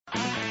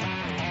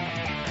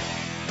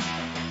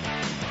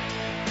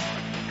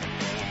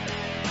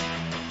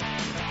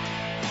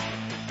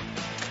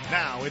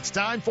Now it's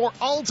time for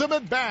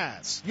Ultimate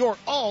Bass, your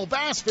all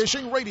bass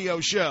fishing radio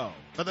show.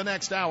 For the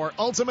next hour,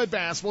 Ultimate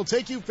Bass will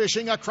take you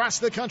fishing across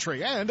the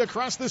country and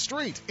across the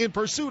street in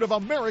pursuit of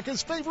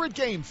America's favorite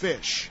game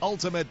fish.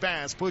 Ultimate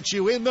Bass puts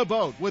you in the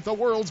boat with the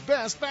world's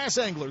best bass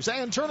anglers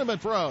and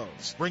tournament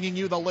pros, bringing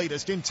you the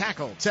latest in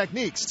tackle,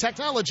 techniques,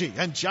 technology,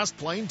 and just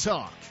plain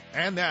talk.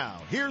 And now,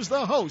 here's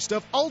the host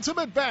of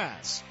Ultimate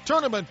Bass,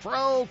 Tournament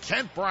Pro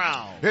Kent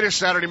Brown. It is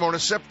Saturday morning,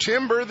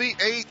 September the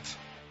 8th.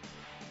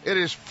 It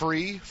is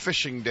free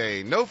fishing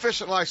day. No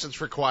fishing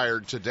license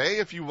required today.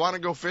 If you want to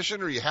go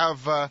fishing or you have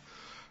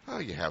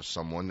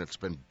someone that's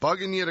been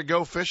bugging you to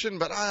go fishing,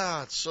 but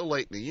it's so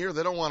late in the year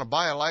they don't want to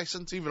buy a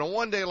license, even a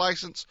one-day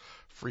license.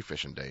 Free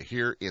fishing day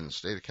here in the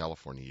state of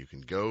California. You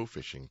can go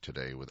fishing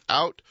today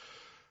without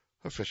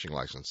fishing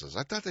licenses.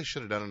 I thought they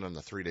should have done it on the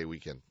 3-day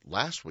weekend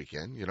last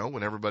weekend,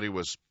 when everybody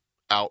was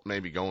out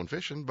maybe going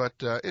fishing. But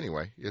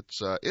anyway,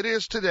 it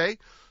is today.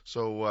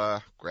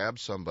 So grab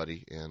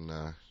somebody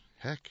and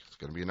heck, it's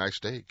going to be a nice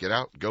day. Get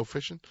out, go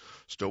fishing.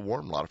 Still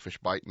warm, a lot of fish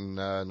biting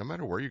no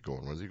matter where you're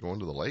going, whether you're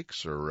going to the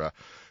lakes or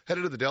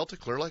headed to the Delta,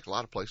 Clear Lake, a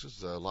lot of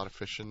places, a lot of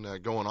fishing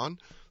going on.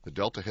 The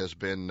Delta has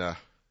been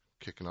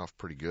kicking off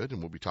pretty good, and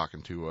we'll be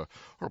talking to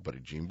our buddy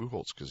Gene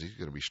Buchholz because he's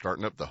going to be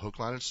starting up the Hook,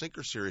 Line, and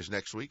Sinker series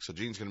next week. So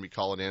Gene's going to be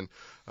calling in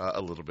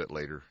a little bit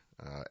later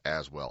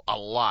as well. A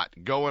lot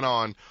going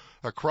on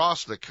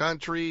across the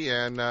country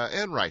and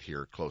right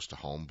here close to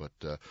home, but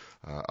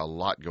a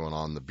lot going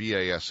on. The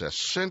BASS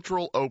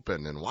Central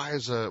Open, and why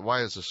is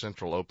the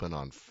Central Open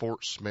on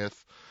Fort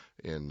Smith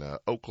in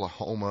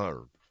Oklahoma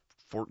or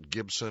Fort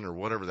Gibson or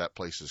whatever that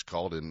place is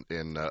called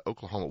in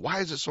Oklahoma? Why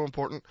is it so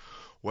important?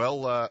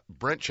 Well,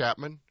 Brent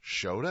Chapman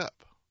showed up.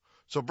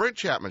 So Brent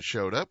Chapman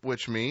showed up,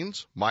 which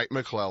means Mike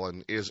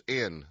McClellan is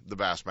in the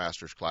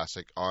Bassmasters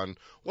Classic on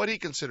what he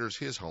considers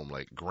his home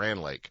lake, Grand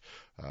Lake.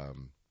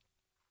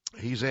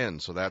 He's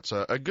in, so that's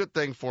a good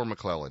thing for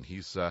McClellan.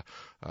 He's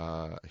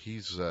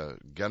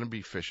gonna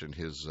be fishing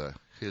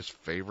his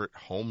favorite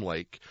home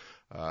lake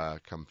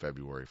come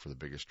February for the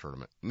biggest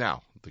tournament.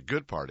 Now, the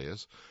good part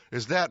is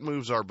that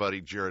moves our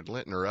buddy Jared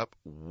Lintner up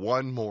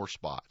one more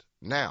spot.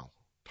 Now,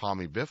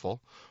 Tommy Biffle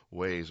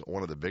weighs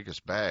one of the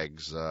biggest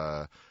bags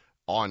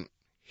on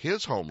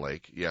his home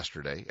lake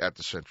yesterday at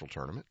the Central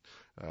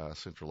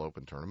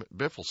Open Tournament.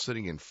 Biffle's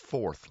sitting in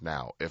fourth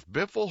now. If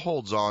Biffle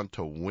holds on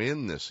to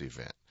win this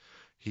event,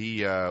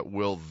 he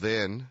will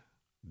then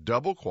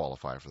double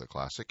qualify for the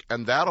Classic,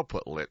 and that'll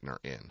put Lintner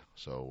in.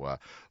 So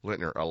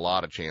Lintner, a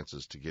lot of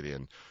chances to get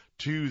in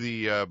to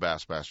the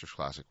Bassmasters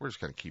Classic. We're just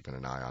kind of keeping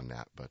an eye on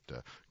that,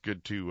 but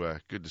good to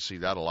see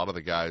that. A lot of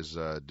the guys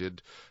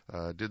did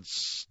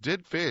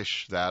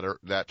fish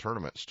that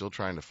tournament, still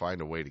trying to find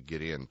a way to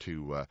get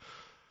into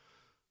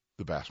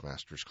the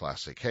Bassmasters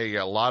Classic. Hey,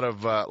 a lot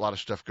of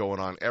stuff going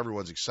on.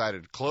 Everyone's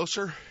excited.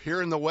 Closer here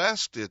in the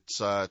West, it's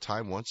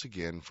time once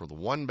again for the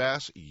One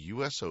Bass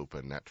U.S.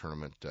 Open. That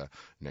tournament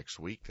next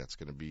week. That's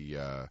going to be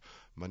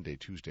Monday,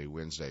 Tuesday,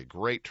 Wednesday.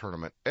 Great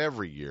tournament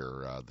every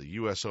year. The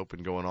U.S.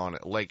 Open going on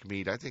at Lake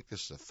Mead. I think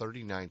this is the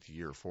 39th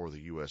year for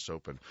the U.S.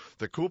 Open.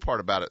 The cool part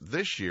about it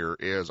this year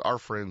is our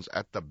friends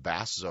at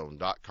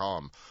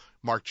thebasszone.com.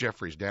 Mark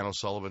Jeffries, Dan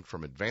O'Sullivan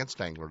from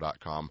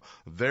AdvancedAngler.com.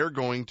 They're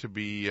going to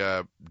be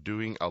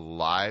doing a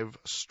live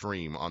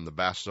stream on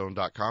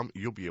thebasszone.com.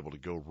 You'll be able to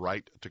go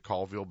right to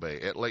Colville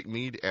Bay at Lake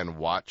Mead and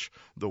watch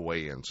the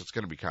weigh-ins. It's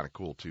going to be kind of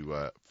cool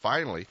to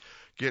finally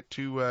get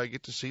to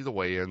see the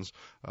weigh-ins.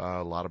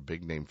 A lot of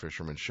big-name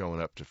fishermen showing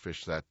up to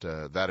fish that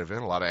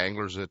event. A lot of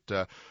anglers at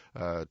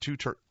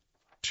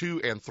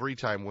two and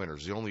three-time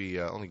winners. The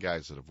only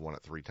guys that have won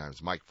it 3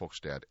 times, Mike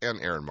Folkstad and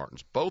Aaron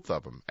Martins, both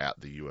of them at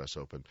the U.S.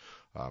 Open.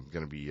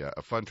 Going to be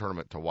a fun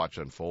tournament to watch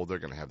unfold. They're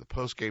going to have the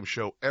post-game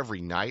show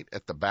every night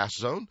at the Bass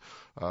Zone,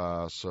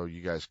 so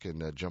you guys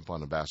can jump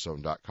on the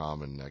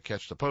basszone.com and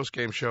catch the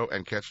post-game show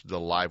and catch the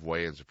live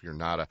weigh-ins. If you're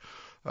not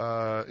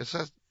it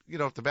says,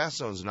 if the Bass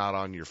Zone's not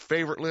on your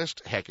favorite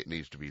list, heck, it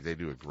needs to be. They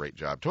do a great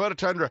job. Toyota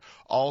Tundra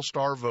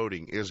All-Star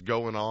voting is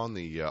going on.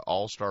 The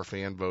All-Star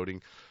fan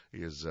voting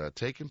is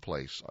taking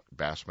place at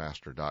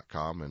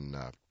Bassmaster.com, and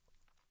a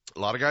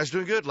lot of guys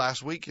doing good.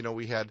 Last week,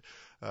 we had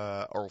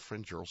our old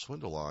friend Gerald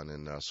Swindle on,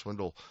 and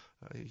Swindle,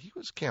 he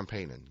was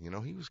campaigning.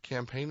 He was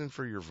campaigning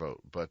for your vote.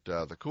 But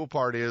the cool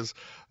part is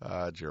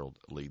Gerald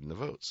leading the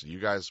votes. You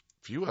guys,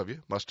 few of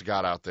you, must have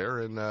got out there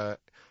and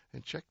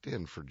checked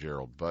in for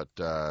Gerald. But,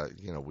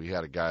 we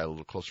had a guy a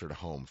little closer to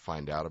home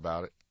find out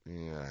about it.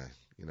 Yeah,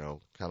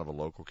 kind of a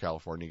local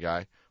California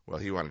guy. Well,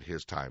 he wanted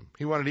his time.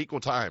 He wanted equal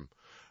time.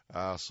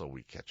 So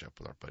we catch up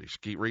with our buddy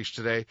Skeet Reese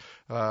today.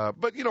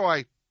 But,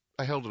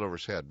 I held it over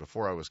his head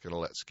before I was going to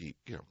let Skeet,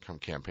 come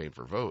campaign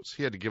for votes.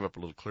 He had to give up a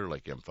little Clear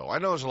Lake info. I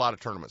know there's a lot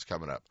of tournaments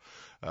coming up,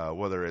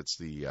 whether it's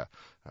the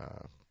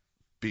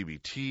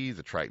BBT,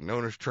 the Triton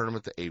Owners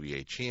Tournament, the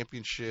ABA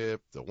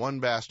Championship, the One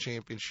Bass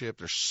Championship.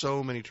 There's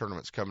so many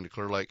tournaments coming to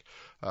Clear Lake.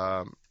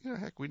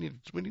 Heck, we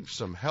need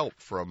some help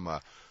from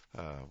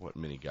what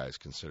many guys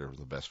consider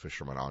the best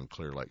fisherman on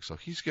Clear Lake. So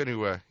he's going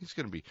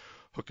to be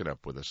hooking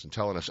up with us and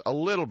telling us a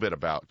little bit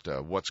about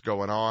what's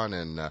going on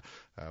and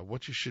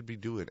what you should be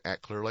doing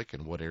at Clear Lake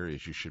and what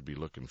areas you should be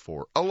looking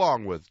for,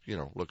 along with,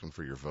 looking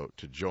for your vote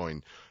to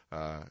join,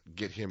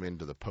 get him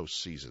into the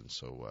postseason.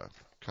 So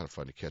kind of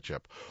fun to catch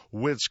up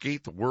with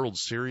Skeet. The World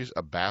Series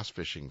of Bass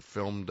Fishing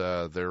filmed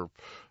their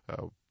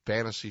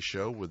fantasy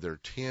show with their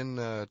 10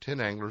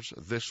 anglers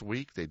this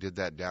week. They did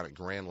that down at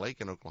Grand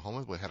Lake in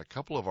Oklahoma. We had a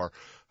couple of our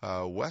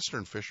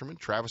western fishermen,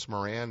 Travis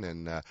Moran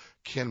and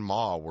Ken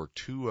Ma, were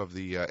two of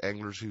the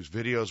anglers whose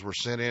videos were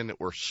sent in that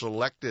were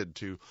selected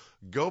to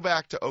go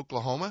back to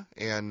Oklahoma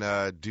and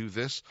do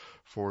this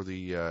for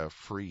the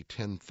free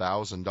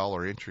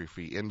 $10,000 entry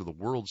fee into the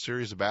World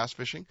Series of Bass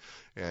Fishing.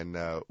 And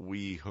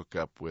we hook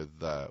up with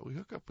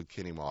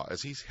Kenny Ma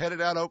as he's headed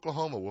out of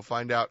Oklahoma. We'll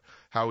find out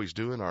how he's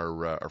doing.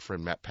 Our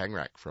friend Matt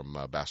Pangrack from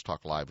Bass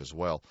Talk Live as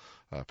well.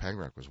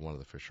 Pangrack was one of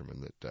the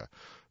fishermen that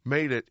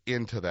made it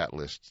into that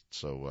list,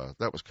 so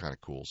that was kind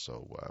of cool.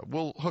 So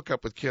we'll hook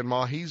up with Ken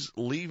Ma. He's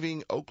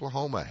leaving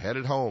Oklahoma,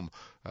 headed home,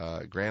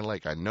 Grand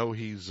Lake. I know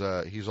he's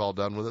all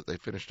done with it. They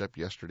finished up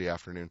yesterday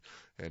afternoon,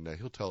 and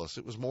he'll tell us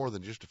it was more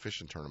than just a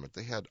fishing tournament.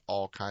 They had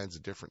all kinds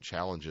of different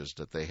challenges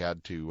that they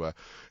had to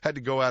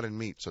go out and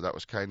meet. So that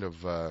was kind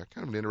of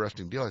an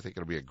interesting deal. I think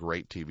it'll be a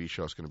great TV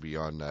show. It's going to be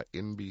on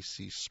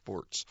NBC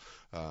Sports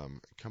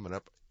coming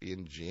up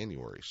in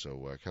January,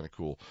 so kind of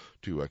cool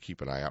to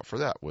keep an eye out for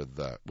that with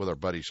our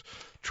buddies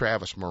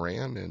Travis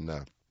Moran and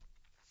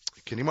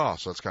Kenny Ma.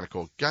 So that's kind of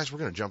cool. Guys, we're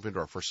going to jump into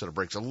our first set of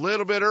breaks a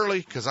little bit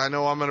early because I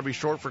know I'm going to be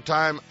short for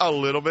time a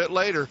little bit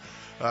later.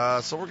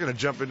 So we're going to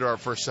jump into our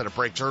first set of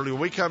breaks early. When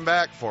we come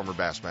back, former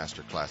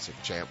Bassmaster Classic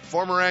champ,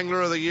 former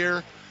Angler of the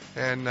Year,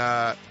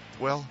 and,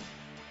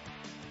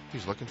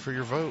 he's looking for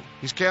your vote.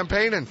 He's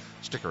campaigning.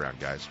 Stick around,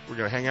 guys. We're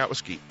going to hang out with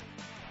Skeet.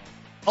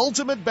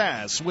 Ultimate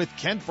Bass with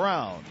Kent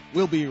Brown.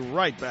 We'll be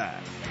right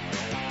back.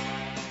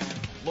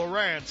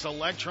 Lowrance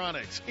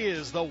Electronics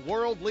is the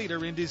world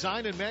leader in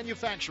design and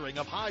manufacturing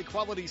of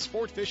high-quality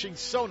sport fishing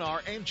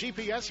sonar and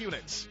GPS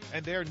units.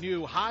 And their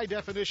new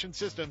high-definition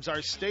systems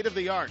are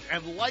state-of-the-art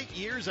and light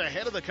years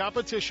ahead of the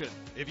competition.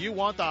 If you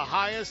want the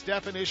highest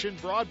definition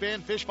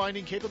broadband fish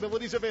finding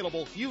capabilities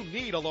available, you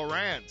need a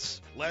Lowrance.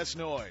 Less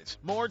noise,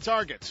 more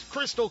targets,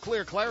 crystal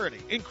clear clarity,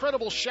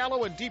 incredible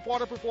shallow and deep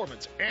water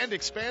performance, and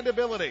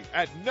expandability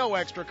at no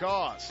extra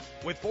cost.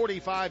 With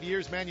 45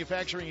 years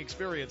manufacturing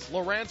experience,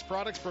 Lowrance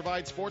products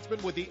provide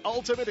sportsmen with the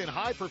ultimate in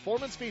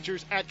high-performance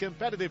features at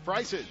competitive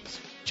prices.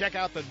 Check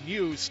out the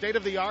new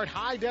state-of-the-art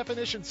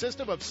high-definition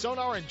system of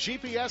sonar and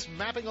GPS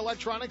mapping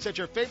electronics at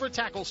your favorite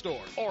tackle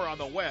store or on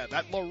the web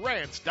at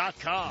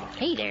Lowrance.com.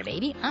 Hey there,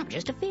 baby. I'm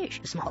just a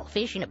fish. A small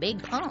fish in a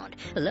big pond.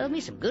 I love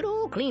me some good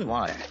old clean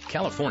water.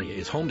 California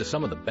is home to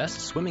some of the best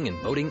swimming and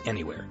boating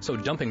anywhere. So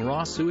dumping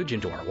raw sewage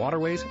into our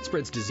waterways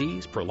spreads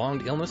disease,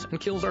 prolonged illness,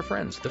 and kills our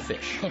friends, the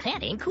fish.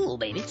 That ain't cool,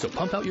 baby. So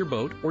pump out your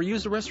boat or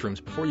use the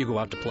restrooms before you go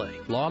out to play.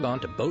 Log on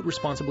to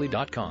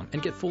boatresponsibly.com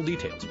and get full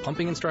details,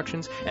 pumping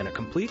instructions, and a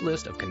complete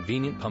list of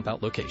convenient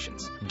pump-out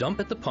locations.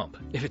 Dump at the pump.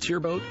 If it's your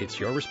boat, it's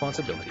your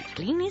responsibility.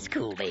 Clean is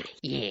cool, baby.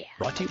 Yeah.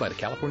 Brought to you by the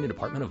California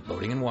Department of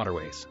Boating and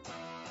Waterways.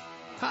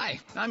 Hi,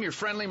 I'm your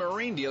friendly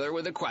marine dealer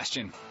with a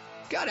question.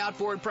 Got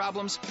outboard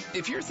problems?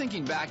 If you're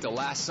thinking back to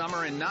last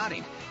summer and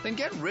nodding, then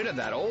get rid of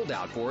that old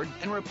outboard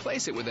and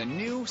replace it with a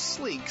new,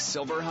 sleek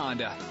silver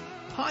Honda.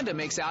 Honda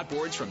makes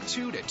outboards from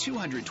 2 to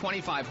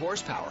 225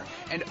 horsepower,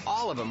 and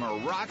all of them are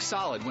rock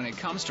solid when it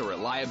comes to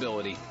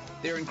reliability.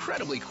 They're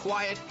incredibly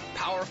quiet,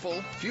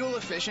 powerful, fuel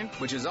efficient,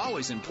 which is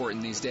always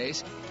important these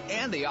days,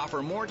 and they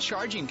offer more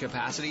charging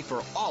capacity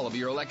for all of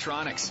your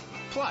electronics.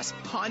 Plus,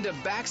 Honda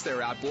backs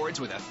their outboards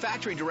with a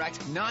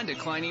factory-direct,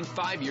 non-declining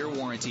 5-year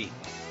warranty.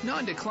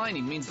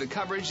 Non-declining means the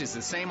coverage is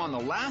the same on the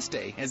last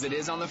day as it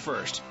is on the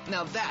first.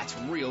 Now that's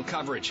real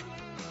coverage.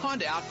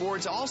 Honda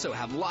outboards also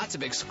have lots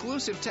of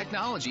exclusive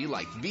technology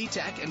like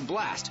VTEC and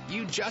Blast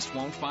you just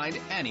won't find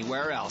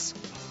anywhere else.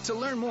 To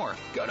learn more,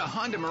 go to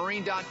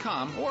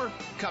HondaMarine.com or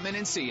come in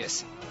and see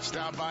us.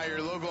 Stop by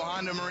your local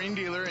Honda Marine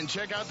dealer and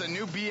check out the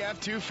new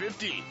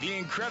BF250, the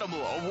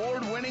incredible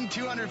award-winning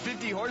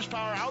 250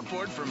 horsepower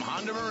outboard from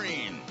Honda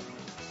Marine.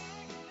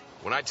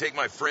 When I take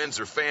my friends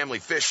or family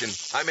fishing,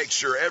 I make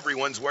sure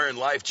everyone's wearing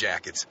life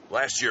jackets.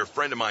 Last year, a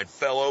friend of mine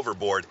fell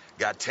overboard,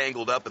 got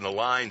tangled up in the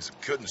lines,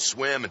 couldn't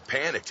swim, and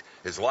panicked.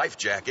 His life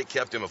jacket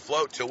kept him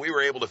afloat till we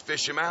were able to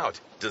fish him out.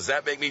 Does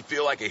that make me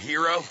feel like a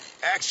hero?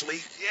 Actually,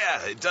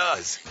 yeah, it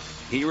does.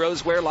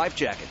 Heroes wear life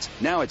jackets.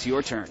 Now it's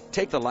your turn.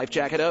 Take the life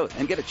jacket oath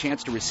and get a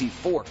chance to receive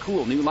 4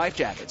 cool new life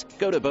jackets.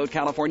 Go to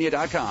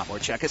BoatCalifornia.com or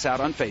check us out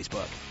on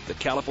Facebook. The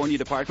California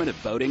Department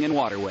of Boating and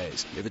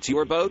Waterways. If it's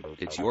your boat,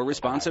 it's your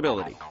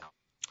responsibility.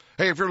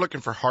 Hey, if you're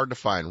looking for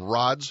hard-to-find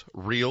rods,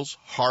 reels,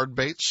 hard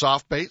baits,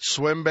 soft baits,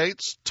 swim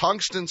baits,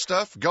 tungsten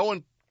stuff,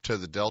 going to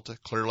the Delta,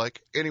 Clear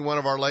Lake, any one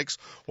of our lakes,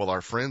 well,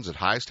 our friends at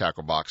High's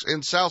Tackle Box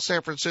in South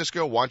San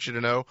Francisco want you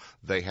to know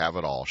they have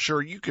it all.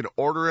 Sure, you can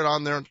order it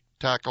on their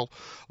tackle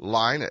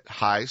line at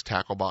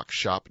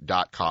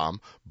High'sTackleBoxShop.com,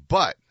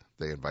 but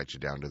they invite you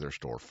down to their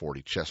store,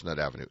 40 Chestnut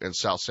Avenue in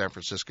South San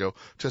Francisco,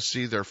 to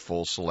see their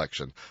full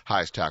selection.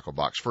 High's Tackle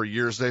Box. For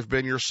years, they've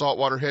been your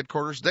saltwater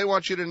headquarters. They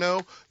want you to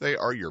know they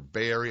are your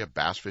Bay Area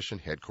bass fishing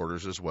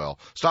headquarters as well.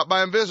 Stop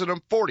by and visit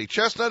them, 40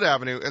 Chestnut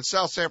Avenue in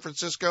South San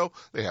Francisco.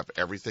 They have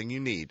everything you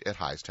need at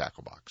High's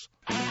Tackle Box.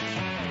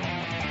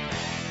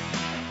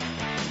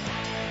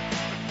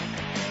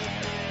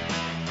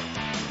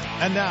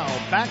 And now,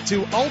 back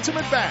to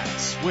Ultimate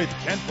Bass with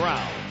Kent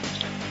Brown.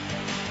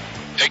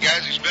 Hey,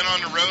 guys, he's been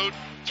on the road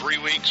 3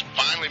 weeks,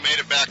 finally made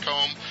it back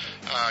home.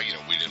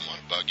 We didn't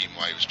want to bug him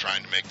while he was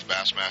trying to make the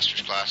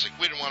Bassmasters Classic.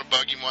 We didn't want to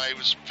bug him while he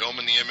was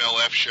filming the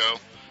MLF show.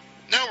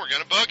 Now we're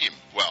going to bug him.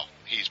 Well,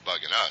 he's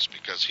bugging us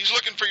because he's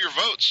looking for your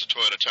votes,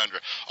 Toyota Tundra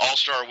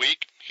All-Star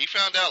Week. He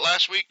found out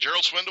last week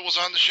Gerald Swindle was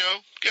on the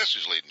show. Guess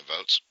who's leading the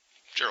votes?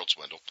 Gerald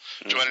Swindle.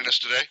 Joining us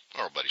today,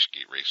 our buddy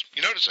Skeet Reese.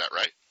 You noticed that,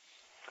 right?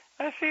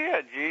 I see.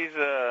 Yeah,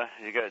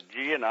 you got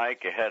G and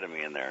Ike ahead of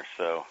me in there.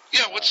 So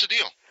yeah, what's the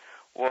deal?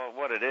 Well,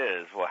 what it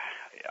is,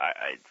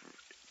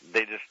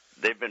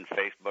 they've been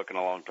Facebooking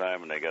a long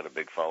time, and they got a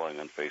big following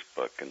on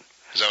Facebook. And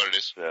is that what it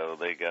is? So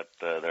they got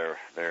they're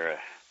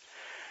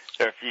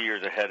a few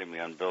years ahead of me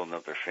on building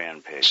up their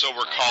fan page. So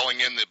we're calling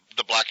in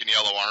the Black and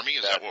Yellow Army.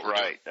 Is that what we're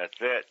doing? That's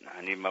it.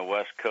 I need my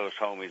West Coast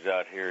homies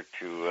out here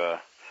to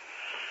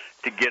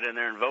get in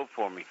there and vote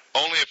for me.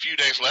 Only a few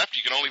days left.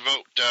 You can only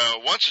vote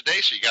once a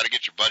day, so you got to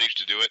get your buddies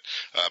to do it.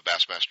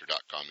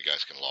 Bassmaster.com. You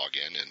guys can log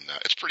in, and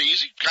it's pretty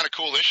easy. Kind of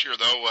cool this year,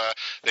 though.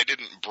 They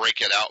didn't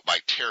break it out by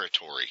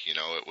territory.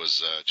 It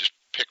was just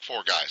pick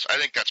 4 guys. I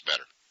think that's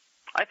better.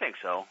 I think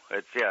so.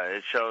 It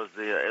shows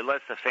it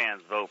lets the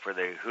fans vote for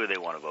who they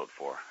want to vote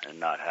for, and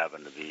not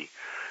having to be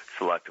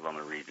selective on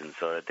the region.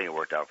 So I think it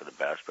worked out for the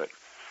best. But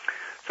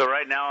so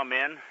right now I'm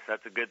in.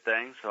 That's a good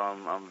thing. So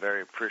I'm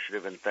very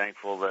appreciative and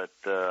thankful that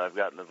I've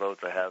gotten the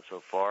votes I have so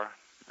far.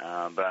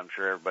 But I'm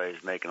sure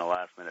everybody's making a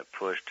last-minute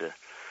push to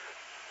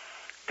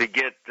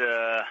get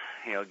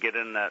get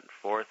in that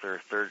 4th or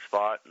 3rd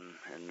spot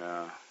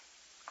and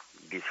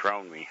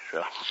dethrone me.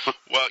 So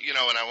well,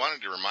 and I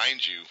wanted to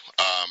remind you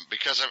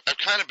because I've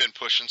kind of been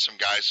pushing some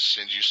guys to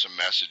send you some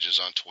messages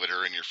on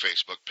Twitter and your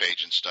Facebook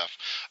page and stuff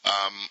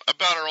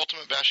about our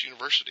Ultimate Bass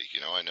University.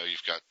 I know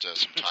you've got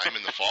some time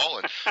in the fall,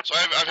 and so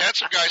I've had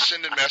some guys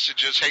sending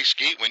messages. Hey,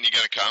 Skeet, when you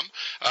going to come?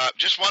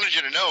 Just wanted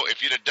you to know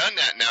if you'd have done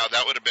that now,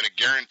 that would have been a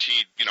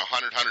guaranteed 100,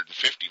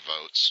 150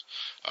 votes.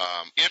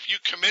 If you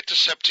commit to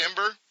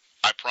September,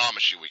 I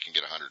promise you we can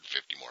get 150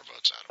 more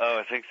votes out of it. Oh,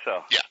 I think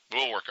so. Yeah,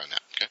 we'll work on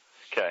that. Okay.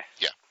 Okay.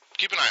 Yeah.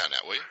 Keep an eye on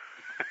that, will you?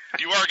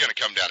 You are going to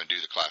come down and do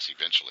the class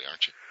eventually,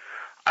 aren't you?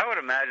 I would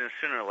imagine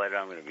sooner or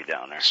later I'm going to be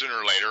down there. Sooner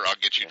or later, I'll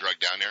get you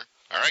drugged down there.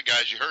 All right,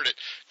 guys, you heard it.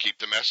 Keep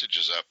the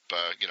messages up.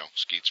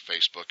 Skeet's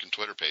Facebook and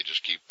Twitter pages.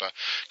 Keep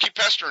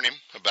pestering him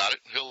about it.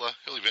 He'll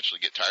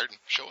eventually get tired and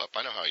show up.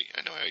 I know how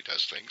he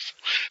does things.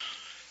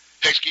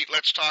 Hey, Skeet,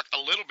 let's talk a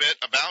little bit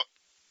about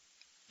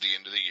the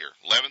end of the year.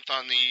 11th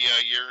on the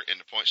year in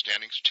the point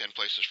standings, 10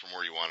 places from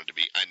where you wanted to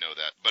be. I know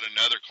that. But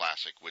another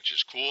classic, which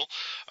is cool.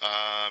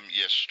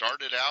 You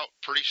started out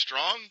pretty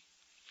strong,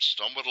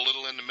 stumbled a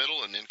little in the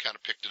middle, and then kind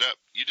of picked it up.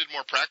 You did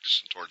more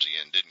practicing towards the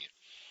end, didn't you?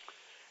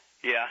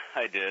 Yeah,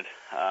 I did.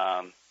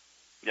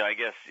 I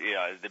guess,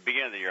 at the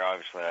beginning of the year,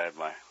 obviously, I had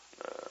my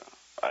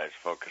eyes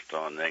focused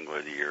on the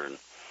angler of the year. And,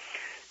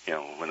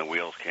 when the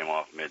wheels came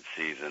off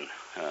mid-season,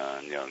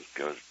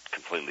 it was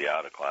completely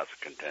out of classic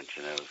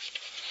contention. It was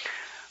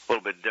a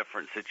little bit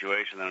different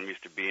situation than I'm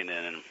used to being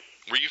in. And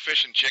were you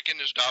fishing chicken,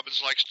 as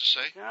Dobbins likes to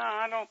say? No,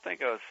 I don't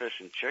think I was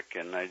fishing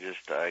chicken. I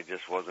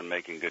just wasn't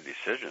making good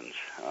decisions.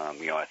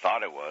 I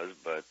thought it was,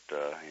 but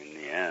in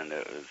the end,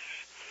 it was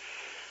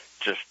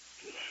just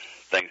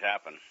things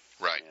happen.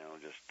 Right.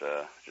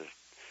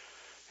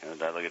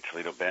 I look at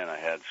Toledo Bend. I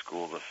had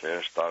schools of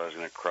fish. Thought I was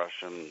going to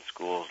crush them. And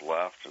schools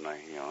left, and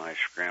I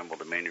scrambled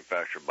to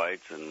manufacture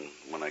bites. And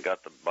when I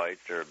got the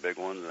bites, they were big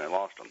ones, and I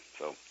lost them.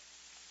 So.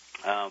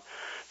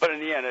 But in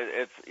the end,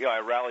 I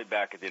rallied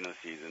back at the end of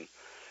the season,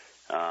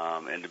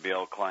 and to be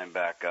able to climb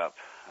back up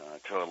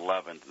to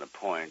 11th in the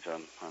points,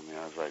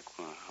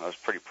 I was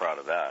pretty proud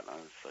of that. I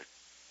was like,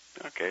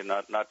 okay,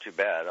 not too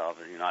bad.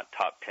 Obviously, not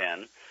top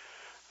 10.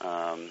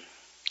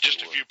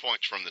 Just a few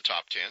points from the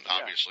top 10,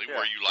 obviously,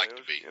 where you like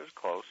to be. It was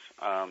close.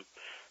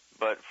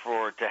 But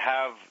to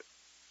have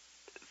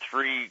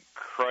 3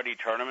 cruddy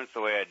tournaments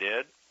the way I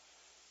did,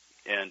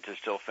 and to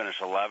still finish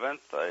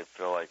 11th, I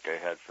feel like I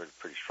had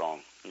pretty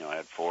strong. I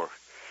had 4. I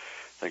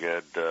think I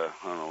had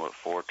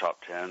 4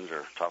 top 10s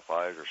or top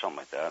 5s or something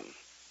like that.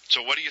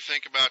 So what do you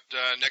think about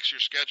next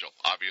year's schedule?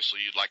 Obviously,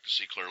 you'd like to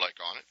see Clear Lake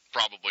on it,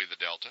 probably the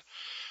Delta.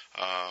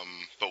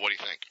 But what do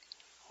you think?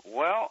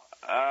 Well,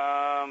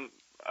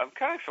 I'm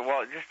kind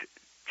of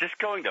just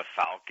going to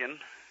Falcon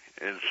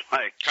is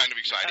like kind of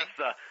exciting.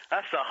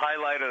 That's the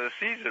highlight of the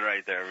season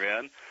right there,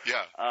 man.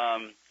 Yeah.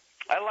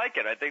 I like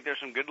it. I think there's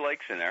some good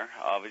lakes in there.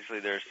 Obviously,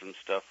 there's some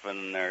stuff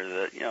in there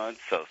that it's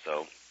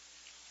so-so.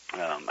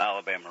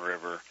 Alabama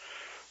River,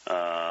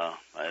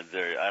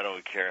 I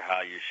don't care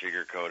how you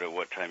sugarcoat it,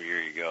 what time of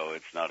year you go.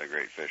 It's not a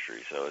great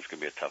fishery, so it's going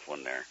to be a tough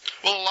one there.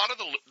 Will a lot of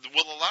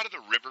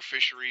the river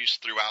fisheries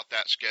throughout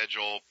that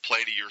schedule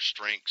play to your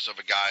strengths of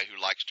a guy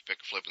who likes to pick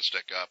a flip and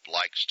stick up,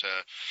 likes to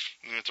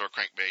throw a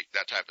crankbait,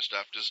 that type of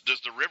stuff?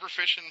 Does the river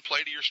fishing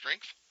play to your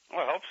strength?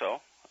 Well, I hope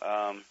so.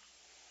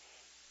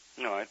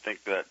 I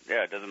think that,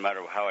 it doesn't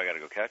matter how I got to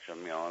go catch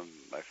them.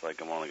 I feel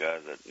like I'm one of the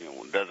guys that,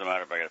 it doesn't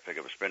matter if I got to pick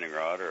up a spinning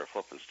rod or a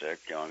flipping stick,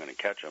 I'm going to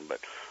catch them. But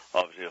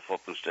obviously a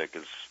flipping stick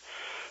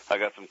I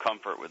got some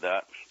comfort with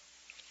that.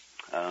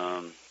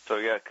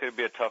 It could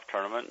be a tough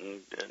tournament,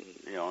 and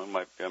I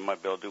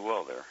might be able to do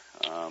well there.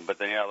 But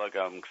then, look,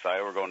 I'm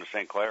excited. We're going to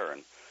St. Clair,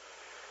 and,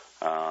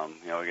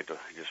 we get to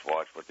just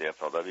watch what the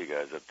FLW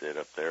guys did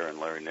up there, and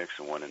Larry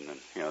Nixon went in, and,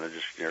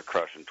 they're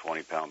crushing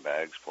 20-pound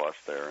bags plus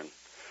there, and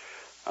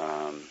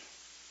all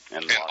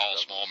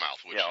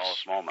smallmouth. All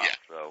smallmouth. Yeah.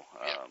 So,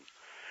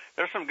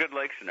 there's some good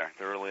lakes in there.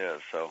 There really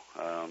is. So,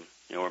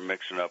 we're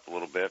mixing it up a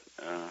little bit,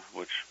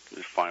 which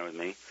is fine with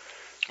me.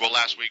 Well,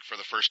 last week, for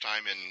the first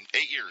time in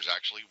 8 years,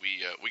 actually,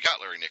 we got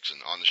Larry Nixon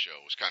on the show.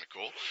 It was kind of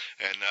cool,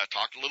 and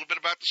talked a little bit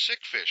about the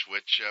sick fish,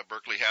 which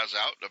Berkeley has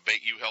out, a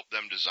bait you helped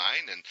them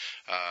design and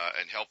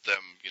help them,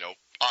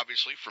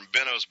 obviously from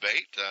Benno's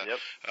bait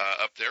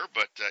up there.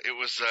 But it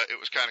was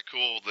kind of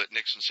cool that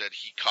Nixon said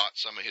he caught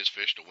some of his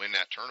fish to win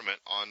that tournament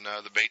on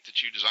the bait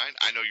that you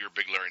designed. I know you're a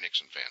big Larry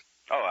Nixon fan.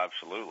 Oh,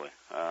 absolutely.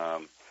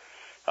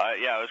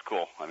 It was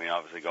cool. I mean,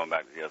 obviously going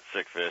back to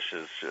sick fish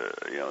is,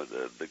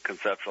 the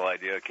conceptual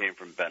idea came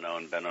from Benno,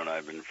 and Benno and I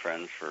have been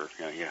friends for,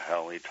 he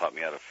taught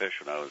me how to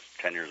fish when I was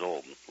 10 years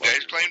old. Yeah,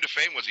 his claim to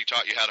fame was he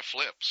taught you how to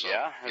flip. So,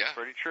 that's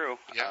pretty true.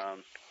 Yeah.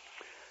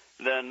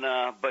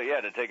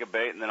 To take a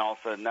bait, and then all of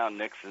a sudden now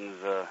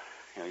Nixon's,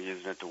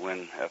 using it to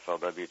win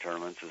FLW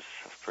tournaments is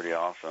pretty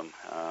awesome.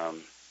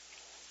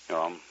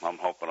 I'm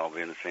hoping I'll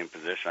be in the same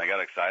position. I got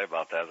excited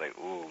about that. I was like,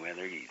 ooh, man,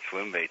 they're eating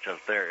swim baits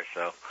up there,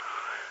 so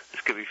this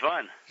could be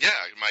fun. Yeah,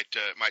 it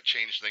might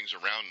change things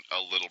around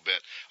a little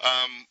bit.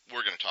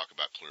 We're going to talk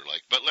about Clear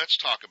Lake, but let's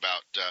talk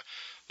about the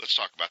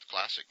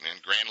Classic, man.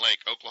 Grand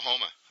Lake,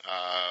 Oklahoma.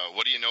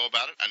 What do you know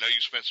about it? I know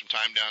you spent some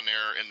time down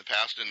there in the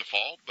past in the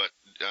fall, but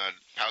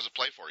how's it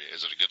play for you?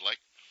 Is it a good lake?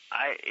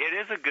 It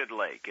is a good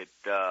lake.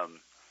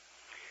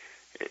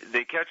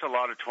 They catch a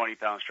lot of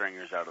 20-pound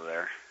stringers out of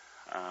there.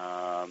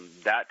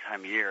 That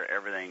time of year,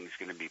 everything's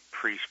going to be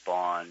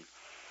pre-spawn.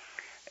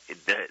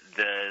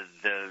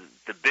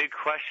 The big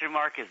question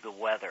mark is the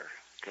weather,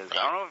 because I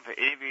don't know if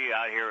any of you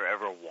out here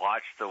ever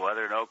watched the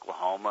weather in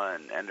Oklahoma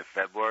in end of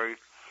February.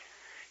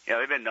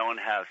 They've been known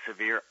to have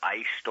severe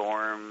ice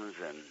storms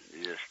and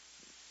just.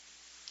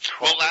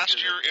 Well,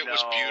 last year it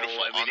was beautiful.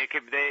 I mean,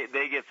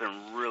 they get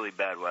some really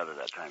bad weather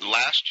that time.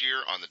 Last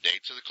year on the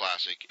dates of the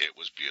Classic, it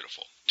was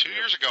beautiful. 2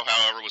 years ago,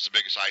 however, was the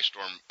biggest ice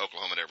storm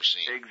Oklahoma had ever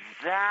seen.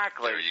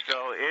 Exactly.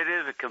 So it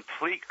is a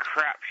complete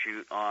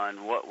crapshoot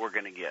on what we're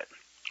going to get.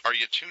 Are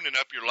you tuning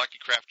up your Lucky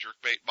Craft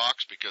jerkbait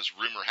box? Because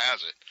rumor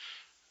has it,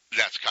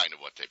 that's kind of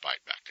what they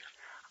bite back there.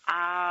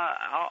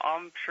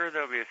 I'm sure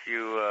there'll be a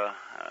few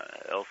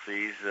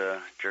LC's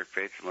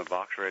jerkbaits in my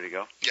box ready to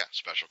go. Yeah,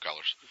 special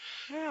colors.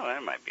 Yeah,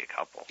 there might be a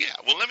couple. Yeah,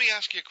 well, let me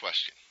ask you a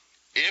question.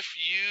 If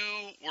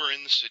you were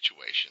in the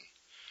situation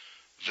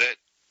that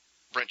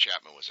Brent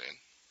Chapman was in,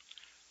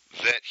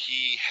 that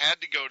he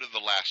had to go to the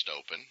last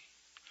Open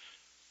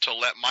to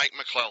let Mike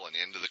McClellan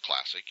into the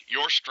Classic,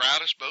 your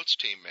Stratus Boats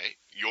teammate,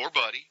 your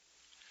buddy,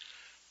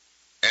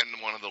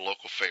 and one of the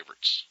local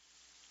favorites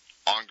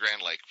on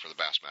Grand Lake for the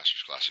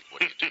Bassmasters Classic,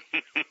 what do you do?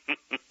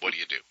 What do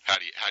you do? How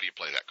do you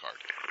play that card?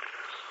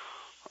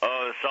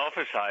 Oh, the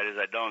selfish side is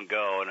I don't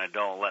go and I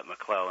don't let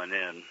McClellan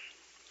in.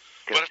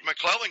 But if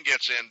McClellan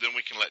gets in, then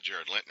we can let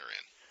Jared Lintner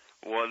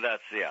in. Well,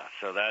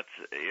 so that's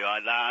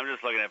I'm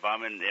just looking if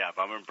I'm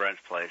in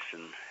Brent's place,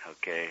 and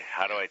okay,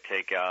 how do I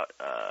take out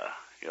a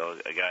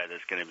guy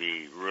that's going to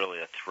be really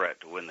a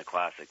threat to win the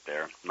Classic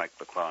there, Mike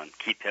McClellan,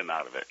 keep him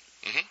out of it.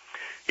 Mm-hmm.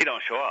 He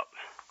don't show up.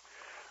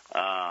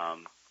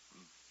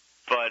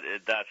 But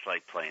that's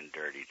like playing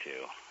dirty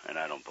too, and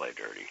I don't play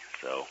dirty.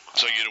 So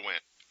you'd have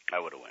went. I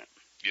would have went.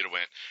 You'd have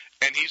went.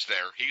 And he's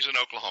there. He's in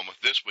Oklahoma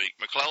this week.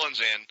 McClellan's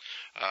in.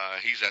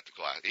 He's at the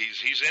class.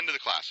 He's into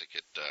the Classic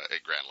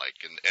at Grand Lake.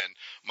 And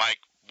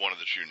Mike, one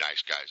of the true nice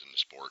guys in the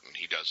sport, and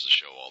he does the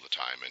show all the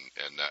time.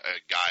 And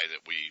a guy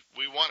that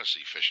we want to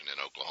see fishing in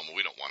Oklahoma.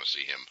 We don't want to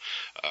see him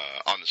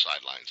on the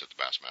sidelines at the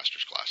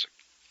Bassmasters Classic.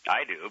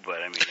 I do,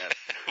 but I mean, that's...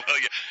 well,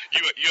 yeah,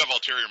 you have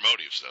ulterior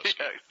motives, though.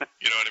 Yeah.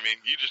 You know what I mean?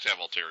 You just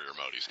have ulterior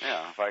motives.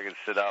 Yeah, if I could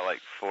sit out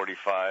like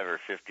 45 or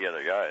 50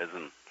 other guys,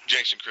 and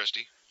Jason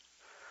Christie.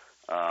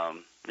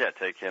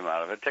 Take him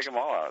out of it. Take them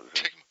all out of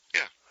it.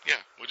 Yeah.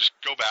 We'll just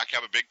go back,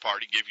 have a big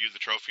party, give you the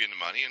trophy and the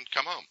money, and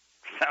come home.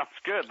 Sounds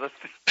good.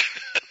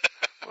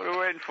 What are we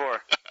waiting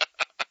for?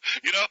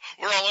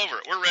 We're all over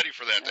it. We're ready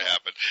for that to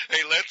happen.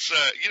 Hey, let's, a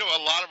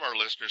lot of our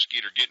listeners,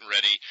 Skeet, are getting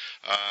ready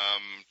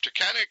to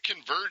kind of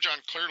converge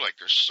on Clear Lake.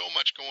 There's so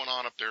much going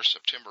on up there,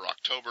 September,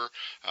 October.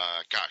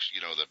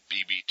 The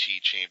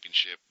BBT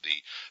Championship,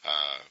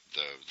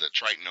 the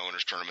Triton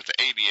Owners Tournament, the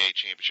ABA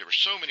Championship. There's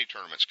so many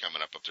tournaments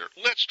coming up there.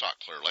 Let's talk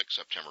Clear Lake,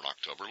 September and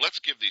October. Let's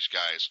give these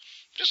guys,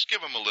 just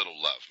give them a little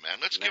love, man.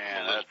 Let's give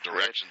them a little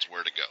directions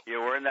where to go. Yeah,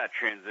 we're in that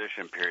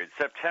transition period.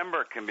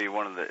 September can be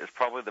it's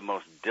probably the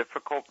most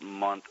difficult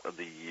month of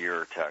the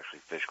year to actually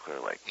fish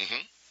Clear Lake.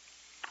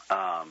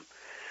 Mm-hmm.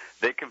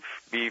 They can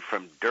be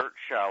from dirt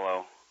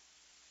shallow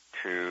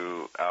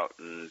to out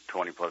in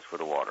 20-plus foot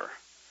of water.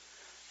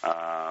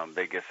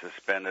 They get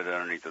suspended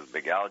underneath those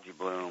big algae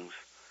blooms.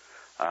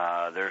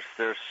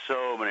 There's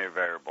so many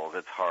variables.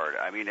 It's hard.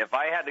 I mean, if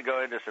I had to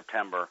go into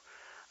September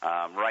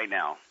right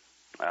now,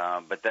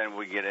 but then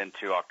we get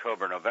into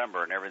October,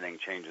 November, and everything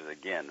changes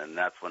again, and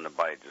that's when the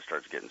bite just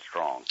starts getting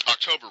strong.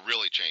 October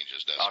really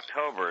changes, doesn't it?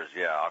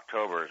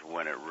 October is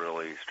when it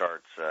really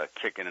starts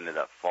kicking into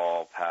that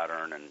fall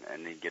pattern,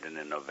 and you get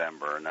into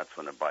November, and that's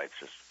when the bite's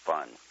just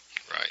fun.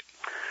 Right.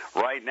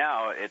 Right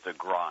now, it's a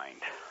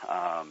grind.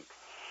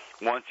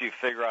 Once you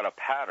figure out a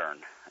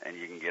pattern and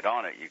you can get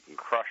on it, you can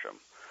crush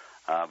them.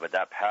 But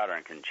that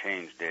pattern can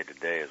change day to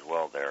day as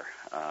well there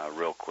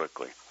real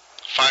quickly.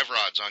 5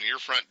 rods on your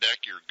front deck.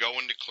 You're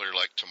going to Clear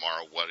Lake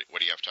tomorrow. What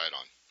do you have tied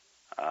on?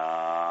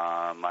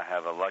 I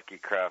have a Lucky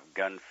Craft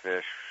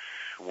Gunfish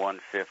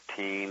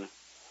 115,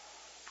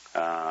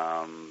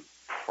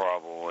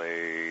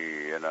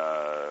 probably in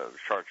a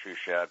chartreuse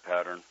shad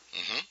pattern.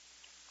 Mm-hmm.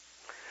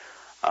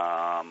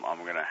 I'm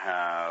going to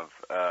have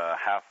a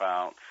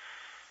half-ounce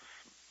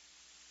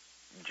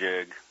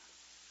jig,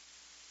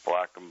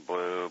 black and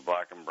blue,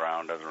 black and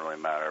brown, doesn't really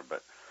matter,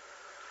 but...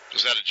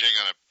 Is that a jig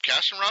on a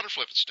casting rod or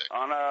flipping stick?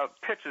 On a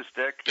pitch and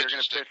stick. You're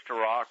going to pitch to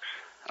rocks.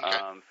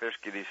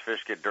 Okay. These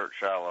fish get dirt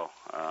shallow.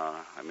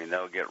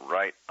 They'll get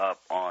right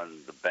up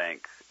on the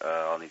bank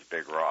on these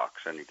big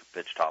rocks, and you can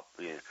pitch top.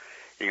 You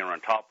can run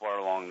top water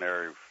along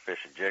there,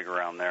 fish a jig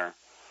around there.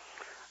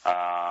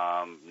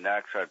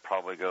 Next, I'd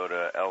probably go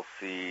to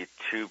LC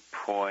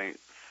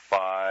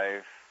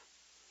 2.5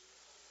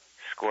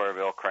 square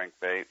bill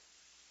crankbait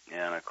in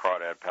a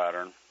crawdad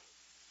pattern.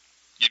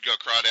 You'd go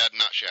crawdad,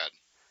 not shad.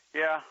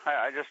 Yeah,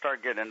 I just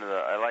start getting into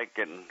I like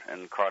getting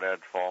in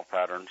crawdad fall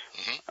patterns.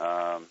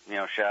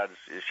 Mm-hmm.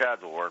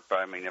 Shads will work, but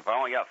I mean, if I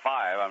only got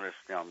 5, I'm just.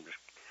 We're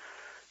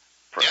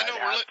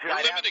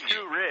limiting you.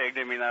 2 rigged.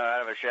 I mean, I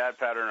have a shad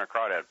pattern and a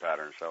crawdad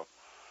pattern. So,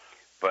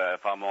 but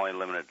if I'm only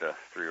limited to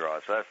 3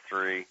 rods, so that's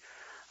 3.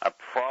 I'd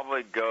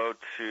probably go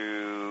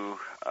to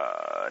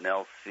an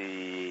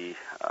LC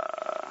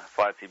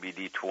flat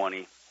CBD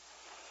 20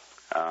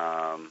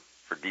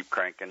 for deep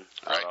cranking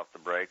out off the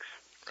brakes.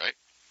 Right.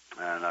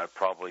 And I'd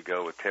probably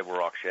go with Table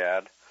Rock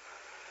shad.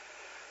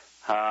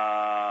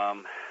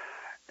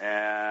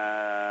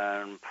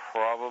 And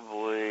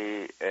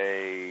probably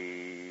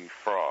a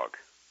frog.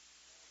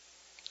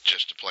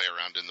 Just to play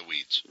around in the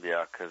weeds.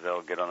 Yeah, because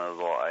they'll get on those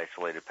little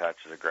isolated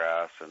patches of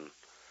grass, and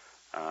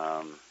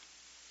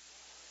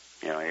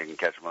you can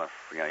catch them.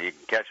 You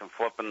can catch them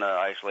flipping the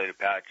isolated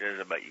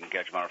patches, but you can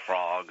catch them on a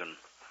frog, and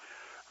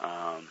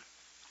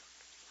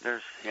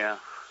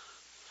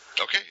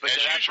Okay, but as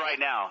that's usual. Right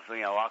now. So,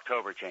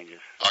 October changes.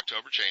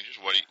 October changes.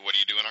 What do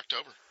you do in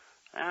October?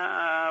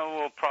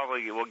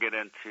 We'll get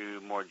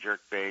into more jerk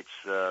baits,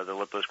 the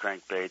lipless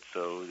crankbaits,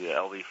 so the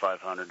LV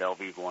 500,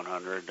 LV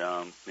 100.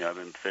 I've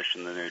been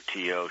fishing the new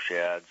TO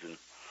shads and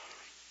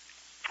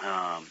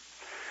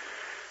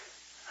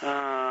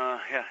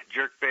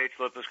jerk baits,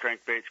 lipless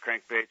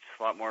crankbaits,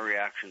 a lot more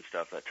reaction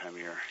stuff that time of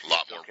year. A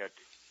lot more.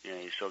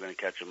 You're still going to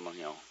catch them,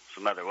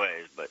 some other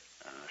ways, but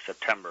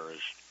September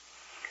is.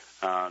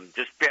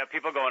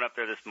 People going up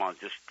there this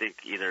month, just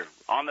think either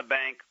on the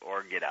bank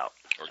or get out.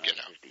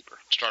 Just deeper.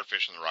 Start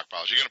fishing the rock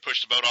piles. You're going to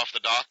push the boat off the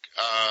dock,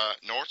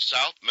 north,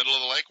 south, middle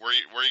of the lake? Where are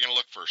you going to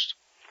look first?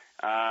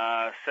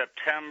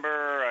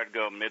 September, I'd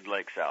go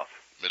mid-lake south.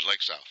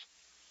 Mid-lake south.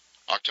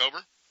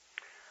 October,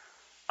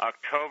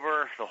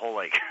 the whole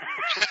lake.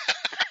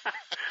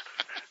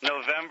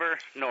 November,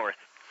 north.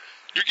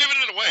 You're giving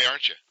it away,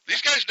 aren't you?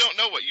 These guys don't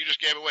know what you just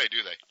gave away,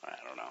 do they? I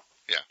don't know.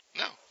 Yeah,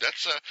 no,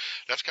 that's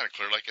kind of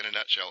Clear Lake in a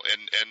nutshell,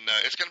 and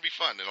it's going to be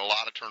fun, and a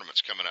lot of tournaments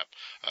coming up,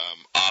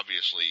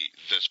 obviously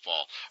this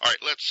fall. All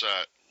right, let's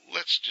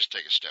just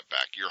take a step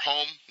back. You're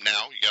home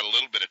now. You got a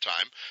little bit of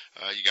time.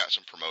 You got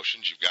some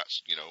promotions. You've got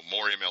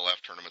more MLF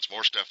tournaments,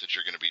 more stuff that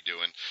you're going to be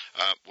doing.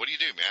 What do you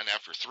do, man?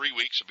 After 3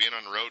 weeks of being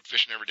on the road,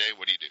 fishing every day,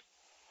 what do you do?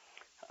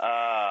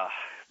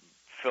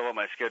 Fill up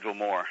my schedule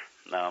more.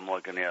 Now I'm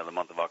looking at the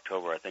month of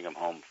October. I think I'm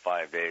home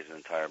 5 days the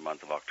entire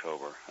month of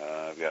October.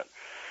 I've got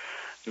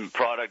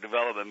product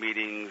development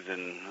meetings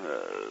and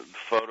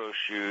photo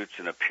shoots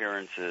and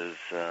appearances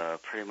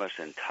pretty much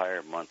the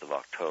entire month of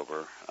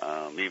October.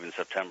 Even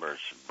September's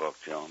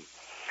booked. I'll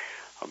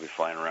be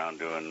flying around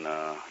doing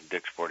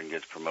Dick's Sporting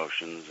Goods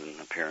promotions and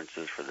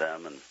appearances for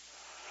them. And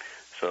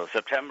so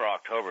September,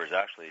 October is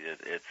actually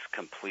it's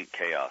complete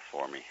chaos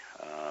for me.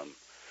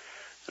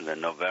 And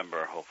then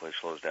November hopefully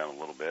slows down a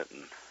little bit,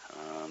 and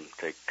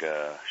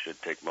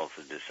should take most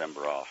of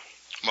December off.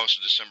 Most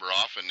of December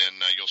off, and then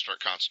you'll start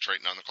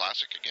concentrating on the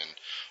Classic again.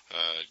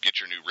 Get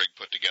your new rig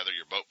put together,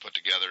 your boat put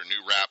together,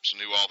 new wraps,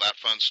 new all that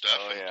fun stuff.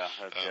 Oh,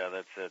 yeah.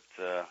 That's it.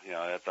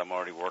 I'm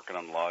already working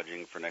on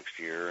lodging for next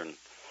year, and,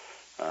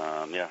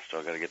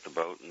 still got to get the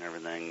boat and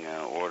everything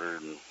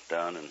ordered and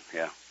done, and,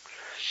 yeah.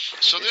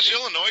 So this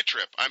Illinois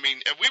trip, I mean,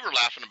 we were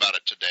laughing about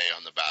it today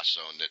on the Bass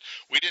Zone that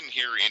we didn't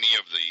hear any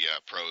of the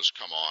pros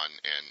come on,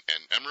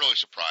 and I'm really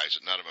surprised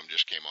that none of them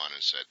just came on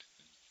and said,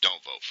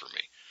 don't vote for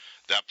me.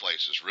 That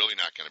place is really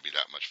not going to be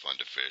that much fun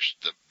to fish.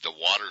 The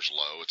water's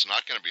low. It's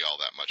not going to be all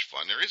that much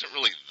fun. There isn't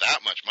really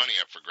that much money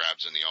up for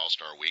grabs in the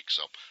All-Star Week,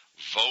 so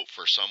vote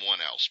for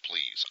someone else,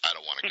 please. I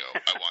don't want to go.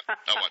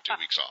 I want 2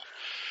 weeks off.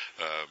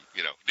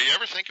 Do you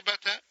ever think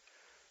about that?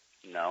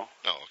 No.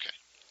 Oh, okay.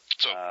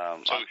 So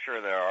I'm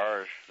sure there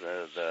are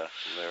those that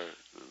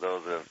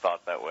have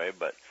thought that way,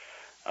 but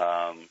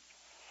I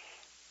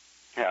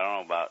don't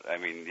know about. I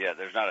mean,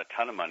 there's not a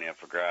ton of money up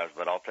for grabs,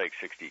 but I'll take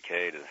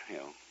 $60K to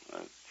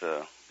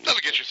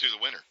that'll get you through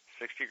the winter.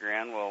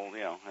 $60,000. Well,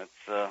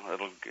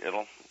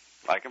 it'll.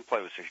 I can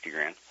play with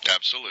 $60,000.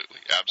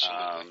 Absolutely.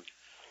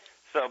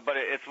 But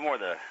it's more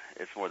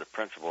the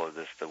principle of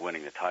the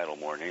winning the title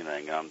more than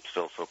anything. I'm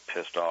still so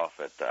pissed off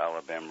at the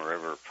Alabama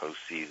River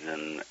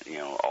postseason,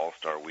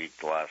 All-Star Week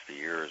the last few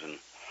years, and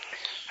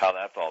how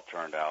that's all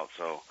turned out.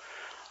 So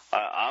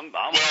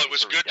it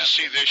was good to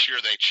see this year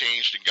they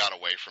changed and got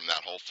away from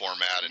that whole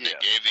format, and they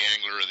gave the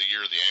Angler of the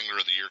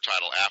Year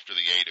title after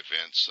the 8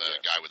 events. The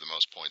guy with the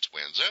most points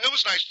wins. It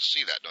was nice to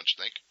see that, don't you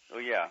think? Oh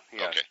yeah,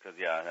 okay. Because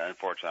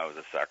unfortunately I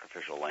was a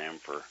sacrificial lamb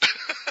for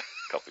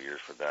a couple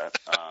years for that.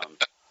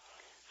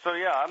 So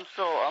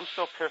I'm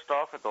still pissed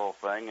off at the whole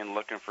thing and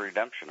looking for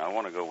redemption. I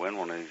want to go win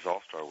one of these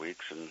All-Star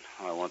Weeks, and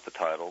I want the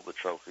title, the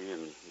trophy,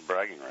 and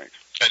bragging rights.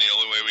 And the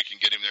only way we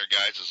can get him there,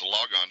 guys, is to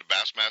log on to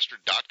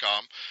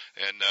Bassmaster.com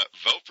and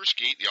vote for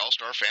Skeet, the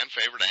All-Star fan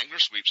favorite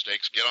angler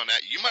sweepstakes. Get on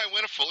that. You might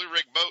win a fully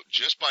rigged boat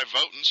just by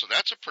voting, so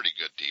that's a pretty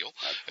good deal.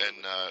 Absolutely.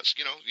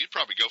 And you'd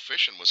probably go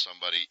fishing with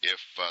somebody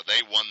if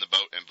they won the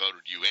boat and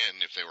voted you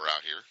in. If they were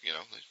out here,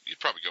 you'd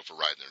probably go for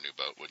riding their new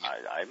boat, wouldn't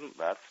you?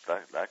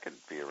 That could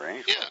be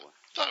arranged. Yeah. Probably.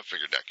 I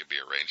figured that could be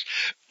arranged.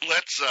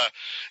 Let's,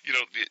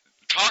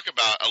 talk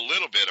about a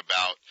little bit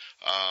about,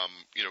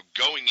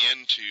 going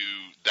into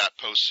that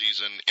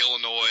postseason.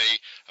 Illinois,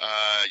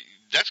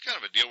 that's kind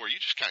of a deal where you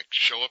just kind of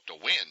show up to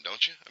win,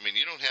 don't you? I mean,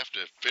 you don't have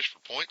to fish for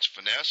points,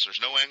 finesse. There's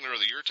no Angler of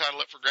the Year title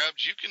up for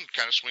grabs. You can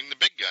kind of swing the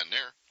big gun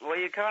there. Well,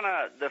 you kind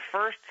of,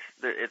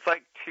 it's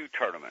like 2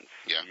 tournaments.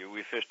 Yeah.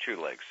 We fish 2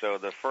 lakes. So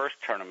the first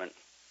tournament,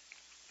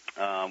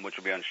 which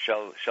will be on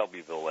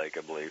Shelbyville Lake,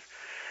 I believe,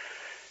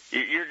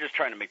 you're just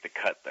trying to make the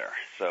cut there.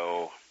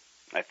 So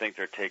I think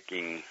they're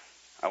taking,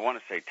 I want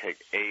to say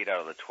take 8 out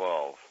of the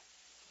 12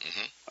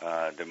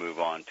 to move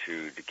on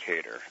to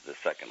Decatur, the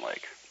second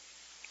lake,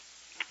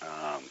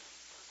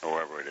 or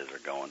wherever it is they're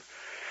going.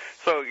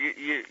 So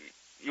you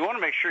want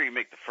to make sure you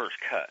make the first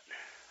cut.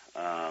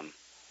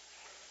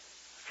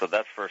 So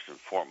that's first and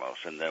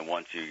foremost. And then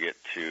once you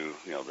get to,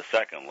 the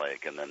second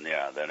lake, and then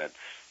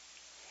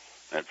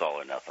it's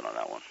all or nothing on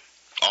that one.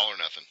 All or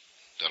nothing.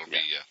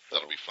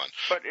 That'll be fun.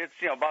 But it's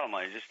bottom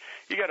line,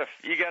 you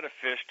gotta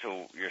fish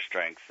to your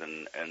strengths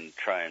and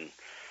try and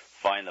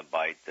find the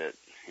bite that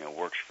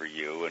works for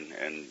you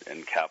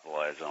and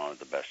capitalize on it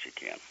the best you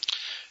can.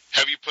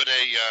 Have you put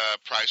a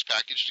prize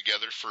package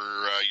together for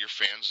your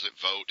fans that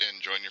vote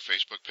and join your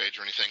Facebook page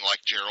or anything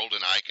like Gerald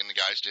and Ike and the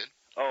guys did?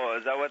 Oh,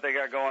 is that what they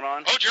got going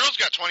on? Oh, Gerald's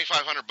got $2,500,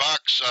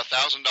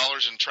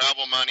 $1,000 in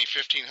travel money,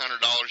 $1,500.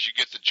 You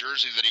get the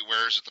jersey that he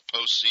wears at the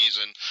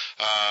postseason.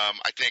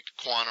 I think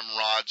quantum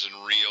rods and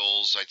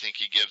reels. I think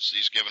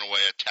he's giving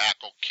away a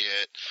tackle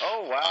kit.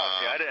 Oh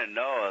wow! See, I didn't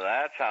know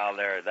that's how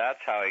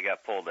he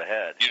got pulled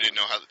ahead. You didn't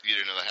know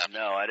that happened?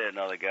 No, I didn't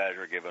know the guys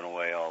were giving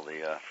away all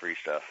the free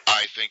stuff.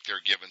 I think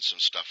they're giving some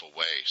stuff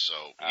away, so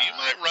you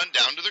might run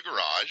down to the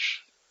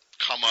garage,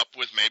 come up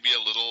with maybe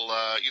a little,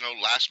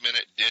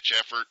 last-minute ditch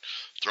effort,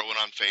 throw it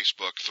on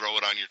Facebook, throw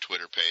it on your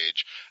Twitter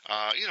page.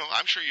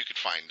 I'm sure you could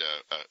find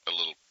a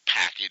little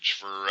package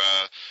for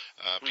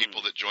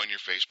people that join your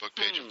Facebook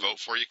page and vote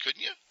for you,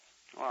 couldn't you?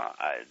 Well,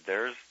 I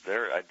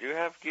do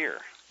have gear.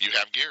 You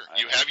have gear.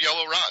 You have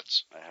yellow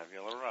rods. I have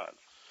yellow rods.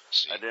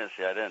 See? I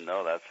didn't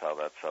know that's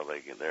how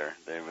they get there.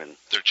 They're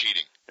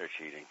cheating. They're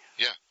cheating.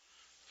 Yeah,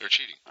 they're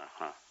cheating.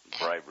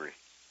 Bribery.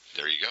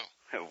 There you go.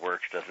 It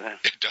works, doesn't it?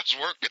 It does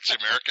work. It's the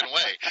American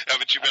way.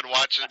 Haven't you been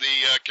watching the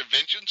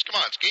conventions? Come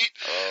on, Skeet.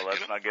 Oh,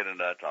 let's not get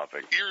into that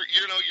topic.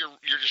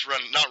 You're just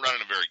not running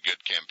a very good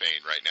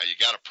campaign right now. You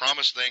got to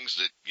promise things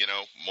that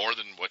more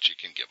than what you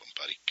can give them,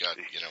 buddy. God,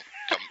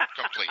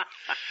 come clean,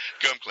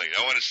 come clean.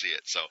 I want to see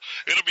it. So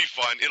it'll be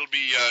fun. It'll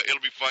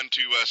be fun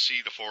to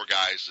see the 4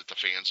 guys that the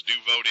fans do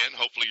vote in.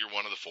 Hopefully, you're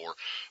one of the 4.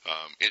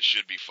 It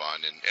should be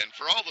fun, and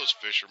for all those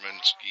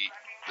fishermen, Skeet,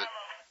 that.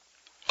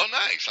 Oh,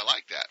 nice. I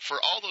like that. For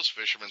all those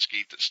fishermen,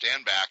 Skeet, that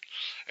stand back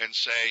and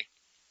say,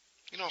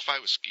 if I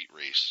was Skeet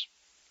Reese,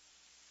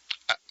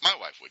 my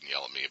wife wouldn't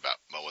yell at me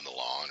about mowing the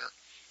lawn or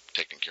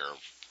taking care of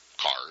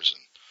cars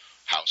and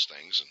house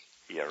things. And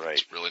yeah, right.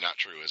 It's really not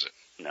true, is it?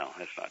 No,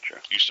 it's not true.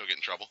 You still get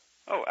in trouble?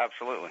 Oh,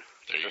 absolutely.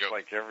 There you Just go.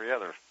 like every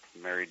other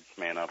married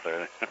man out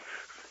there.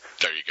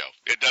 There you go.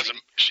 It doesn't.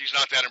 She's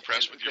not that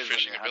impressed with your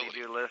fishing when your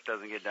ability. honey-do list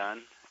doesn't get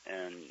done,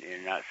 and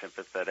you're not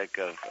sympathetic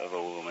of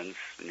a woman's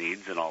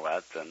needs and all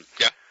that, then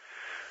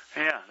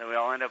then we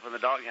all end up in the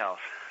doghouse.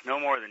 No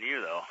more than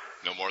you, though.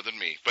 No more than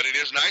me. But it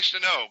is nice to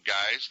know,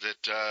 guys,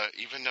 that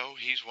even though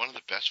he's one of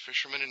the best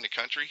fishermen in the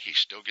country, he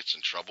still gets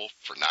in trouble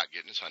for not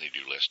getting his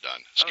honey-do list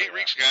done. Skeet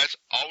Reeks, guys,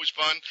 always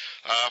fun.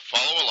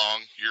 Follow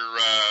along.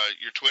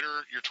 Your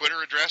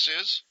Twitter address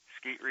is?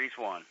 Skeet Reese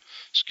 1.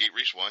 Skeet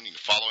Reese 1. You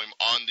can follow him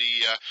on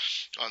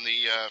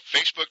the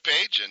Facebook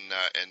page, and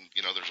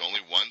there's only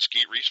one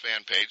Skeet Reese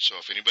fan page. So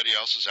if anybody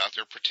else is out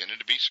there pretending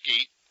to be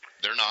Skeet,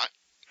 they're not.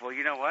 Well,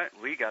 you know what?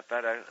 We got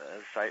that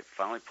site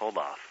finally pulled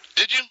off.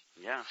 Did you?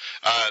 Yeah.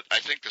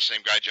 I think the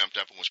same guy jumped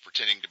up and was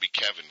pretending to be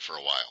Kevin for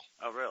a while.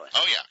 Oh, really?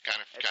 Oh, yeah,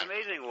 kind of. It's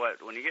amazing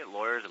when you get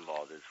lawyers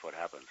involved is what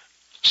happens.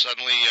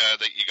 Suddenly,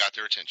 that you got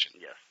their attention.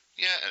 Yes.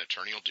 Yeah, an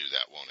attorney will do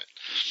that, won't it?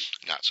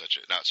 Not such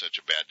a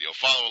bad deal.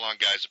 Follow along,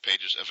 guys, the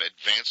pages of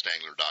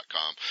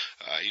AdvancedAngler.com.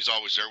 He's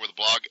always there with a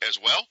blog as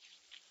well.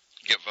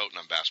 Get voting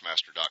on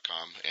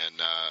Bassmaster.com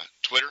and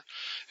Twitter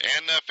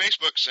and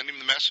Facebook. Send him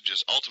the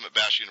messages. Ultimate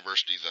Bass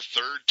University, the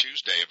third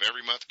Tuesday of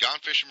every month. Gone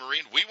Fishing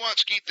Marine. We want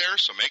Skeet there,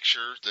 so make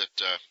sure that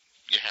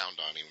you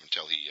hound on him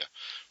until he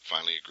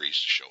finally agrees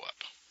to show up.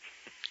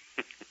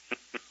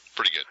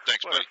 Pretty good.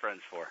 Thanks, what buddy. What are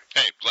friends for?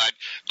 Hey, glad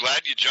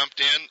you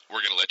jumped in.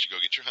 We're going to let you go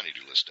get your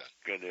honey-do list done.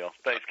 Good deal.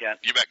 Thanks, Ken.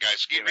 You bet, guys.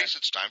 Skeet Reese,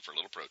 it's time for a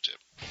little pro tip.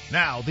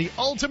 Now, the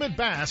Ultimate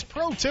Bass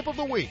Pro Tip of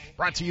the Week,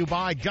 brought to you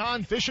by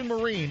Gone Fishing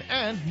Marine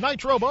and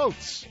Nitro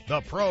Boats.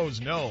 The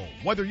pros know,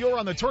 whether you're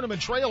on the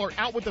tournament trail or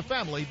out with the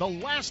family, the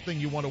last thing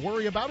you want to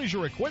worry about is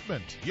your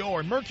equipment.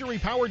 Your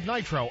Mercury-powered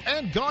Nitro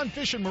and Gone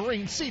Fishing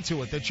Marine see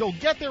to it that you'll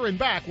get there and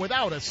back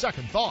without a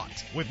second thought.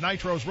 With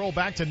Nitros roll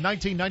back to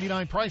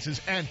 $19.99 prices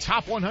and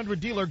top 100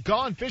 dealer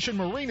Gone Fishing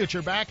Marine at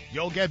your back,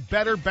 you'll get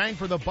better bang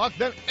for the buck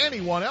than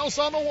anyone else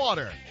on the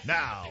water.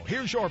 Now,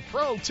 here's your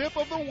pro tip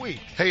of the week.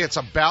 Hey, it's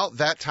about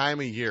that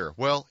time of year.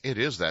 Well, it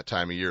is that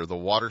time of year. The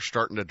water's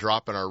starting to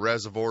drop in our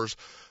reservoirs.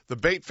 The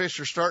bait fish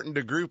are starting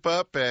to group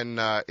up, and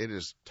it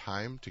is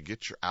time to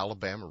get your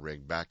Alabama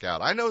rig back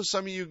out. I know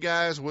some of you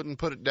guys wouldn't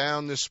put it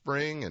down this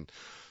spring, and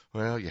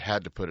well, you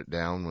had to put it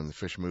down when the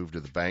fish moved to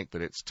the bank,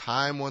 but it's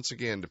time once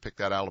again to pick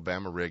that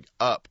Alabama rig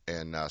up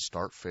and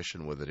start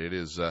fishing with it. It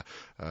is a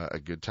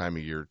good time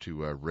of year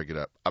to rig it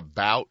up.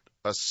 About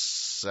a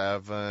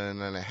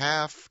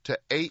 7.5 to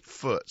 8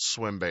 foot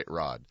swim bait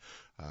rod.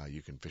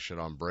 You can fish it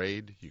on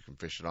braid. You can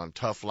fish it on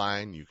tough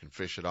line. You can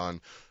fish it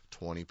on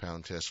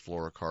 20-pound test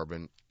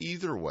fluorocarbon.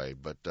 Either way,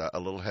 but a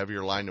little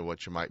heavier line than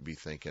what you might be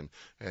thinking.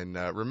 And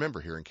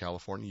remember, here in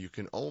California, you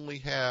can only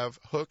have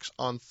hooks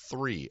on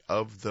 3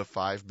 of the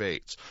 5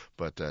 baits.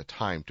 But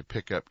time to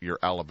pick up your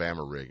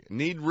Alabama rig.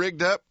 Need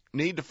rigged up?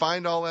 Need to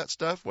find all that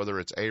stuff, whether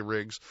it's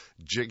A-rigs,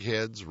 jig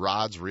heads,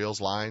 rods,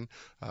 reels, line.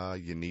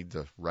 You need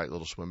the right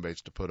little swim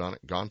baits to put on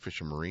it. Gone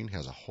Fishing Marine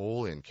has a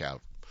whole end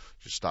cap.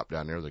 Just stop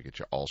down there. They'll get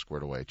you all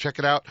squared away. Check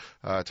it out.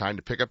 Time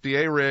to pick up the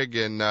A-rig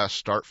and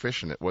start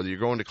fishing it. Whether you're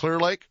going to Clear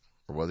Lake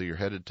or whether you're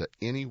headed to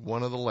any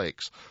one of the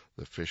lakes,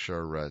 the fish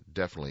are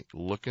definitely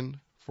looking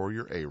for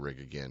your A-rig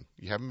again.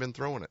 You haven't been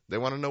throwing it. They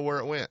want to know where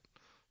it went.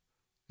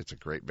 It's a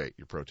great bait.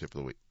 Your pro tip of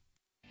the week.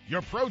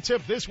 Your pro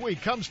tip this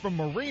week comes from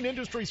Marine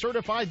Industry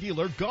Certified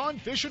dealer Gone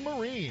Fishing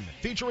Marine,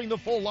 featuring the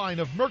full line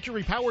of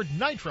Mercury-powered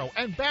Nitro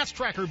and Bass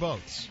Tracker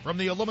boats. From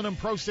the Aluminum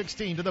Pro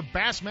 16 to the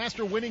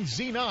Bassmaster winning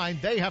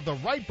Z9, they have the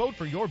right boat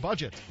for your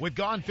budget. With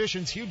Gone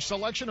Fishing's huge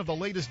selection of the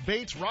latest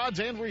baits, rods,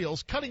 and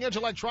reels, cutting-edge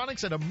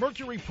electronics, and a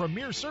Mercury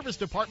Premier Service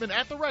Department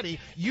at the ready,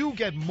 you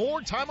get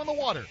more time on the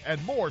water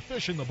and more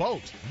fish in the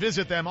boat.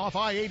 Visit them off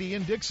I-80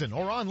 in Dixon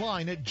or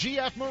online at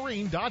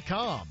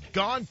gfmarine.com.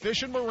 Gone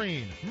Fishing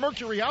Marine,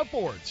 Mercury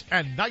Outboards,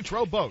 and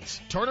Nitro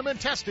Boats. Tournament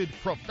tested,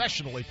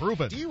 professionally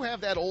proven. Do you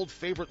have that old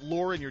favorite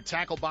lure in your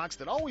tackle box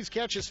that always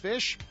catches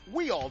fish?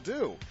 We all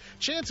do.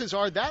 Chances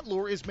are that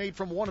lure is made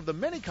from one of the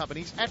many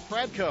companies at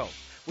Pradco.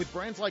 With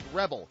brands like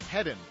Rebel,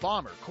 Hedden,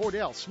 Bomber,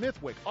 Cordell,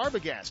 Smithwick,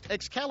 Arbogast,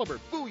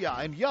 Excalibur, Booyah,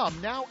 and Yum,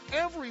 now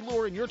every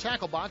lure in your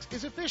tackle box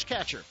is a fish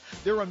catcher.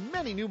 There are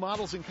many new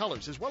models and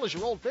colors, as well as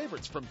your old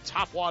favorites, from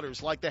top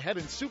waters like the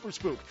Hedden Super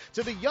Spook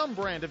to the Yum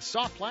brand of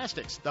soft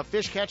plastics. The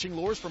fish-catching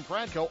lures from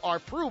Pradco are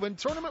proven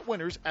tournament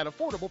winners at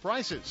affordable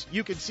prices.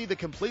 You can see the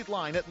complete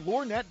line at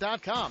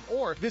lurenet.com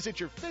or visit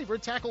your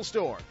favorite tackle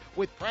store.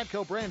 With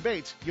Pradco brand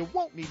baits, you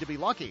won't need to be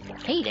lucky.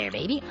 Hey there,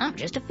 baby. I'm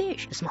just a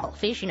fish, a small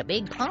fish in a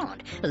big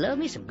pond. Love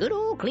me some good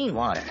old clean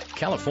water.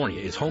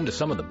 California is home to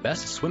some of the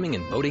best swimming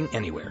and boating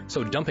anywhere,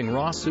 so dumping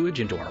raw sewage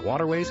into our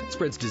waterways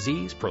spreads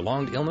disease,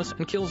 prolonged illness,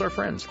 and kills our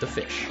friends, the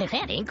fish.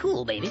 That ain't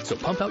cool, baby. So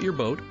pump out your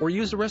boat or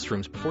use the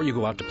restrooms before you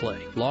go out to play.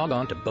 Log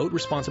on to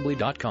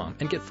boatresponsibly.com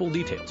and get full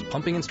details,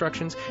 pumping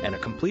instructions, and a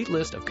complete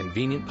list of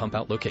convenient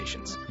pump-out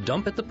locations.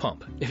 Dump at the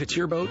pump. If it's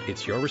your boat,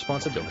 it's your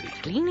responsibility.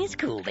 Clean is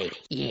cool, baby.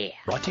 Yeah.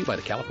 Brought to you by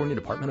the California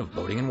Department of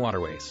Boating and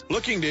Waterways.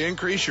 Looking to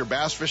increase your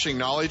bass fishing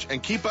knowledge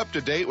and keep up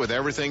to date with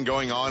everything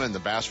going on in the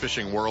bass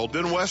fishing world?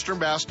 Then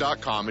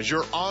westernbass.com is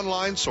your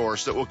online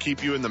source that will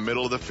keep you in the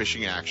middle of the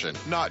fishing action,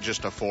 not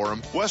just a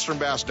forum.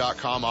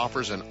 westernbass.com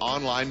offers an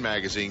online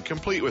magazine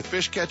complete with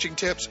fish catching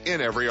tips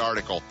in every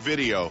article,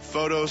 video,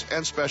 photos,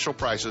 and special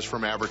prices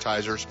from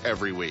advertisers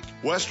every week.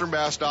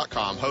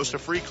 westernbass.com hosts a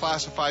free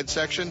classified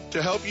section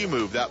to help you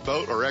move that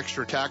boat or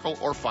extra tackle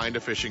or find a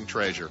fishing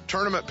treasure.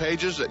 Tournament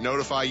pages that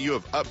notify you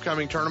of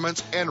upcoming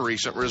tournaments and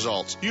recent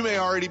results. You may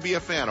already be a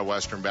fan of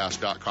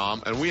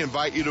westernbass.com, and we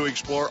invite you to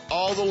explore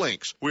all the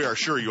links. We are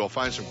sure you'll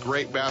find some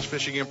great bass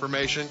fishing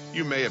information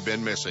you may have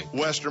been missing.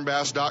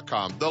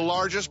 westernbass.com, the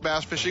largest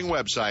bass fishing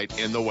website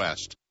in the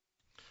West.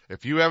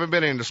 If you haven't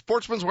been into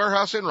Sportsman's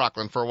Warehouse in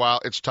Rockland for a while,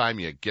 it's time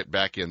you get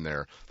back in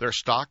there. They're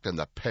stocked and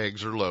the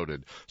pegs are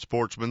loaded.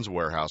 Sportsman's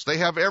Warehouse. They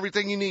have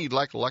everything you need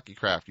like Lucky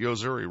Craft,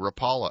 Yozuri,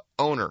 Rapala,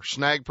 Owner,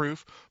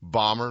 Snagproof,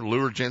 Bomber,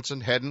 Lure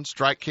Jensen, Hedden,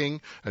 Strike King,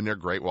 and their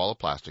great wall of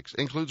plastics.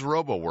 Includes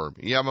RoboWorm,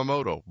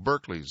 Yamamoto,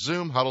 Berkeley,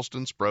 Zoom,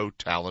 Huddleston, Spro,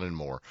 Talon, and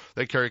more.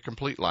 They carry a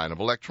complete line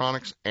of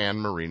electronics and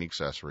marine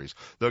accessories.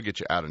 They'll get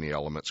you out in the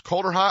elements.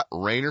 Cold or hot,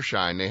 rain or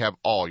shine, they have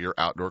all your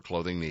outdoor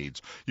clothing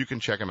needs. You can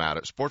check them out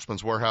at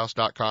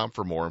sportsmanswarehouse.com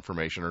for more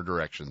information or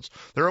directions.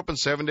 They're open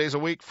 7 days a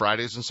week,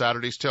 Fridays and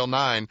Saturdays till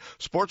 9.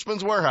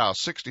 Sportsman's Warehouse,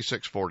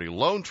 6640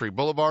 Lone Tree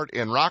Boulevard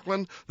in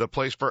Rockland, the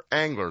place for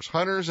anglers,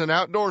 hunters, and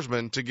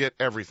outdoorsmen to get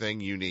everything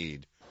you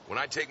need. When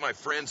I take my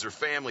friends or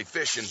family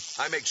fishing,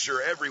 I make sure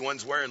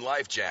everyone's wearing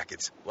life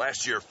jackets.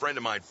 Last year, a friend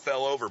of mine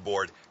fell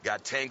overboard,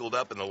 got tangled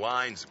up in the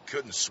lines,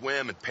 couldn't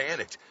swim, and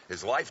panicked.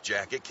 His life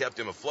jacket kept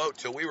him afloat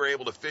till we were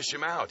able to fish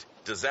him out.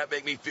 Does that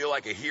make me feel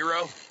like a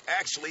hero?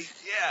 Actually,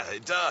 yeah,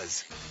 it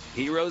does.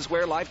 Heroes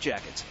wear life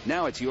jackets.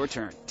 Now it's your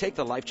turn. Take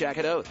the life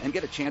jacket oath and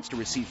get a chance to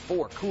receive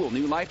 4 cool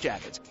new life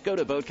jackets. Go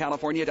to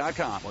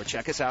BoatCalifornia.com or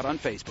check us out on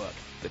Facebook.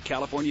 The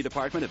California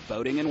Department of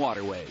Boating and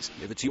Waterways.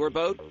 If it's your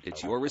boat,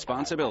 it's your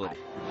responsibility.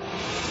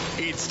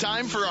 It's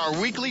time for our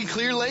weekly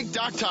Clear Lake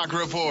Dock Talk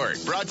Report,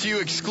 brought to you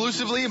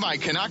exclusively by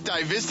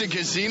Canocti Vista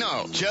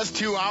Casino, just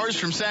 2 hours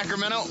from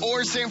Sacramento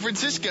or San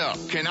Francisco.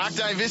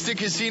 Canocti Vista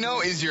Casino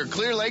is your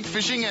Clear Lake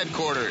fishing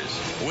headquarters.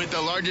 With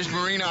the largest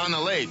marina on the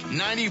lake,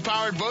 90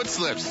 powered boat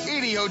slips,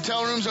 80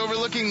 hotel rooms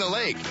overlooking the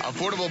lake,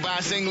 affordable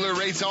bass angler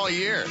rates all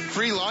year,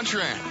 free launch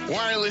ramp,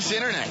 wireless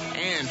internet,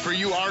 and for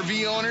you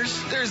RV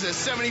owners, there's a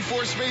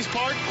 74-space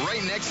park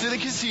right next to the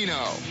casino.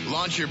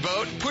 Launch your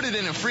boat, put it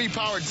in a free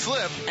powered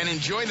slip, and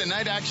enjoy the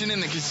night action in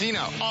the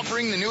casino,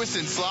 offering the newest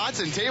in slots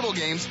and table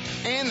games,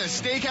 and the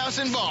steakhouse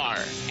and bar.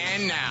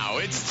 And now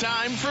it's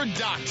time for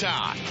Dock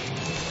Talk.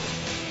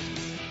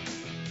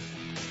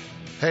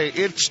 Hey,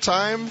 it's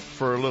time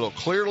for a little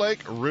Clear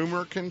Lake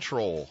rumor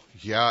control.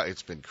 Yeah,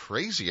 it's been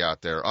crazy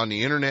out there on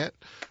the internet.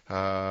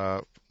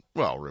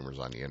 Well, rumors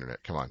on the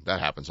internet. Come on, that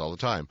happens all the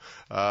time.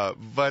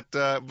 But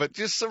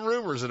just some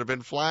rumors that have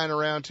been flying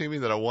around to me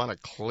that I want to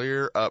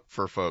clear up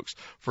for folks.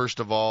 First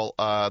of all,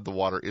 the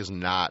water is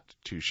not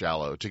too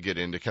shallow to get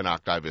into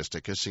Canocti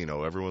Vista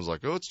Casino. Everyone's like,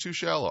 oh, it's too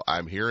shallow.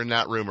 I'm hearing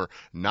that rumor.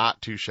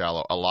 Not too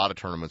shallow. A lot of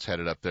tournaments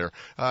headed up there.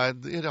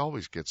 It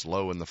always gets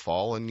low in the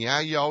fall, and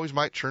yeah, you always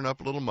might churn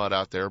up a little mud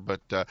out there,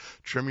 but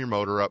trim your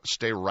motor up.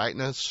 Stay right in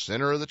the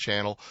center of the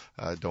channel.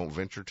 Don't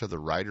venture to the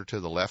right or to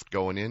the left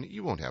going in.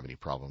 You won't have any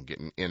problem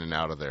getting in and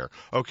out of there.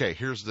 Okay,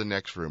 here's the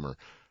next rumor.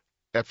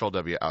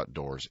 FLW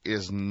Outdoors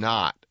is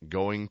not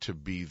going to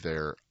be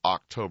there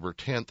October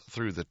 10th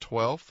through the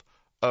 12th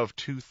of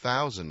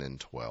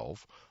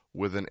 2012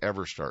 with an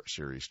EverStart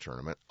Series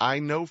tournament. I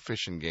know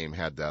Fish and Game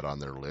had that on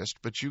their list,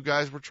 but you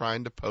guys were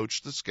trying to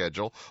poach the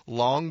schedule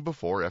long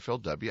before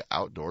FLW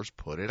Outdoors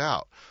put it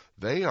out.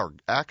 They are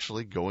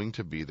actually going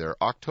to be there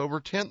October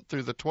 10th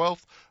through the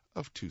 12th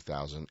of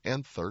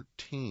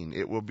 2013.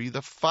 It will be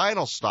the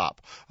final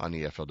stop on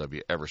the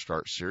FLW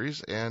EverStart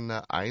Series, and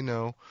I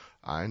know,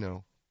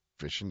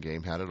 Fish and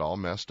Game had it all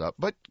messed up,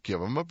 but give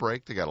them a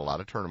break. They got a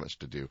lot of tournaments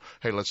to do.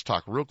 Hey, let's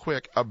talk real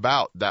quick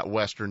about that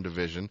Western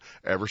Division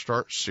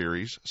EverStart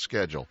Series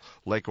schedule.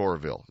 Lake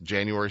Oroville,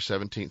 January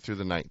 17th through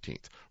the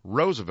 19th.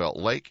 Roosevelt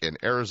Lake in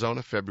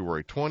Arizona,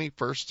 February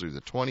 21st through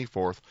the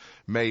 24th.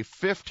 May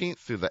 15th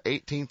through the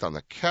 18th on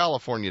the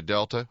California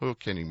Delta. Oh,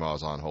 Kenny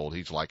Ma's on hold.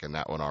 He's liking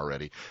that one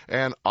already.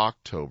 And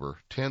October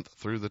 10th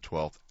through the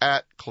 12th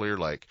at Clear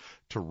Lake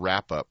to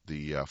wrap up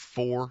the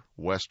 4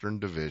 Western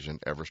Division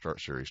EverStart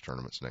Series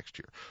tournaments next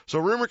year. So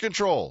rumor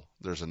control.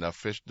 There's enough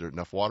fish, there's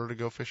enough water to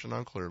go fishing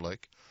on Clear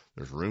Lake.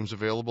 There's rooms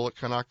available at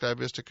Canocti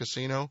Vista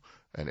Casino,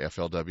 and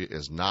FLW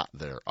is not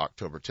there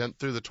October 10th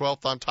through the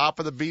 12th on top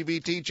of the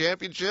BBT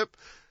Championship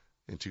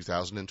in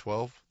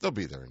 2012. They'll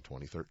be there in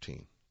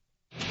 2013.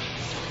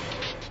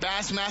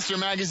 Bassmaster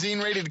Magazine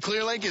rated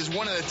Clear Lake is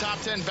one of the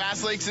top 10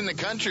 bass lakes in the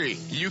country.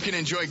 You can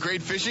enjoy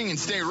great fishing and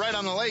stay right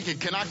on the lake at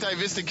Canocti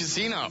Vista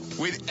Casino.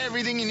 With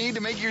everything you need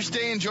to make your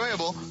stay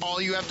enjoyable,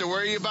 all you have to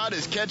worry about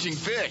is catching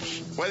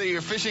fish. Whether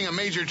you're fishing a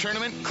major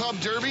tournament,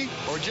 club derby,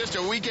 or just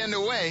a weekend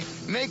away,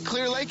 make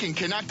Clear Lake and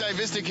Canocti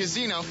Vista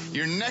Casino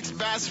your next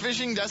bass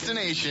fishing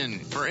destination.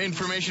 For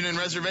information and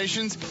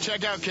reservations,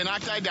 check out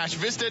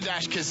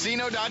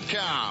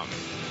canocti-vista-casino.com.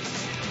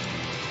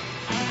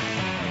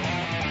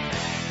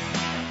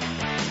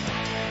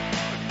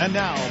 And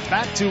now,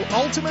 back to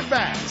Ultimate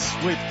Bass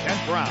with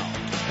Kent Brown.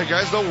 Hey,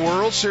 guys, the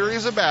World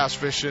Series of Bass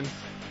Fishing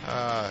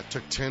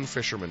took 10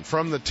 fishermen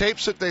from the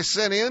tapes that they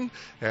sent in,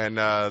 and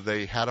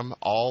they had them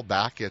all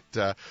back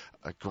at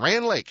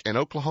Grand Lake in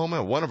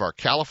Oklahoma. One of our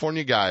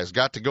California guys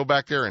got to go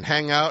back there and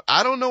hang out.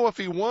 I don't know if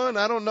he won.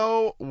 I don't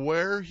know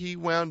where he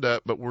wound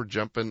up, but we're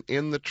jumping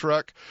in the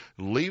truck,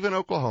 leaving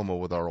Oklahoma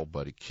with our old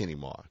buddy Kenny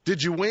Maw.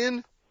 Did you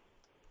win?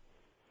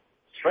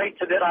 Straight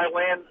to did I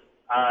win?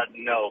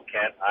 No,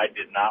 Kent, I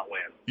did not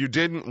win. You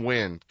didn't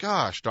win.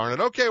 Gosh darn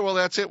it. Okay, well,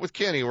 that's it with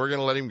Kenny. We're going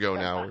to let him go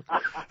now.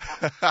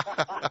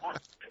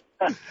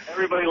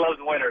 Everybody loves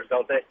winners,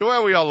 don't they?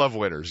 Well, we all love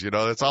winners. You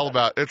know, it's all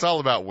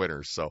about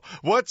winners. So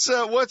what's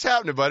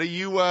happening, buddy?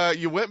 You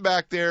went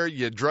back there.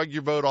 You drug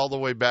your boat all the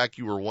way back.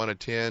 You were 1 of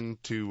 10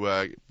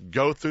 to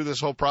go through this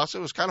whole process.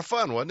 It was kind of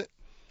fun, wasn't it?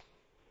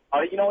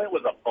 It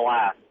was a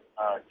blast,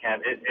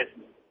 Ken.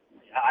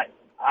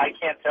 I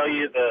can't tell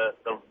you the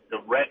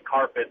red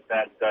carpet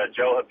that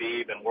Joe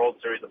Habib and World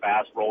Series of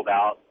Bass rolled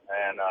out,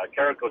 and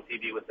Carico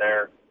TV was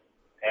there,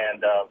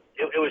 and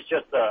it was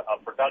just a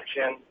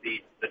production.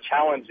 The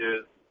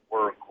challenges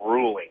were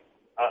grueling.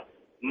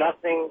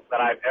 Nothing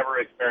that I've ever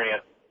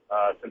experienced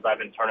since I've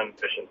been tournament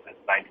fishing since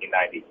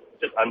 1990.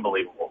 Just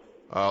unbelievable.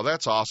 Oh,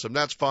 that's awesome.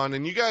 That's fun.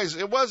 And you guys,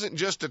 it wasn't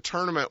just a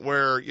tournament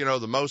where,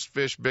 the most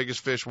fish, biggest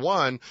fish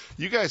won.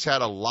 You guys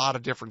had a lot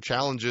of different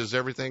challenges,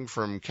 everything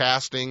from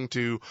casting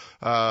to,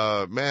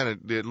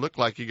 it looked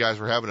like you guys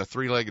were having a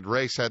 3-legged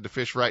race, had to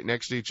fish right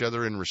next to each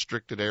other in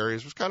restricted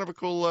areas. It was kind of a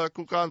cool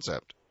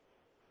concept.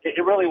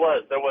 It really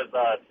was. There was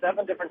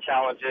 7 different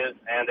challenges,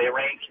 and they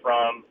ranged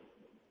from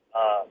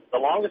the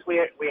longest we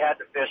had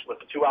to fish was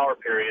a 2-hour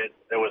period.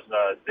 There was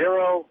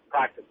 0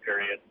 practice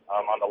period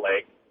on the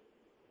lake,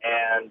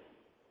 and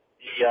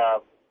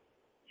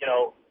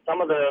some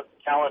of the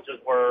challenges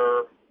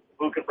were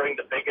who could bring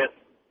the biggest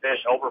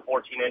fish over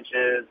 14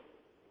 inches,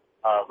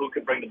 who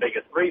could bring the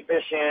biggest 3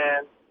 fish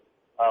in.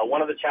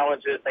 One of the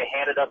challenges, they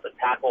handed us a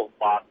tackle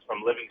box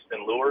from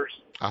Livingston Lures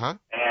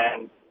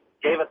and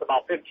gave us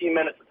about 15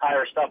 minutes to tie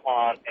our stuff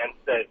on and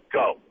said,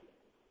 go.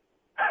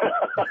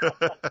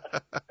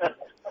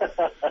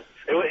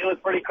 It was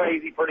pretty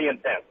crazy, pretty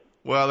intense.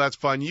 Well, that's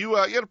fun. You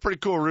had a pretty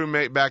cool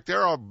roommate back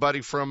there, our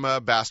buddy from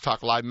Bass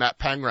Talk Live, Matt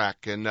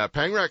Pangrak, and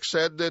Pangrak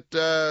said that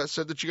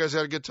you guys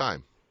had a good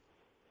time.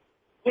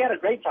 We had a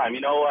great time. He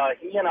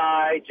and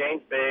I,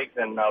 James Biggs,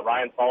 and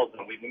Ryan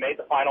Salzman, we made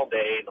the final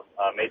day,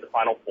 made the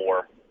final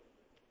 4,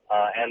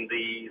 and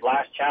the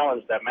last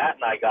challenge that Matt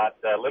and I got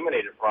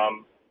eliminated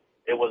from,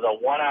 it was a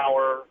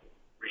 1-hour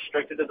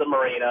restricted to the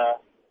marina,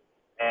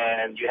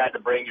 and you had to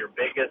bring your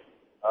biggest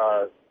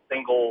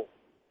single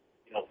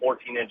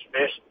 14-inch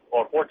fish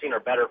or 14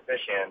 or better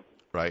fish in.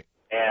 Right.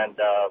 And,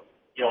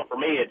 for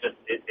me, it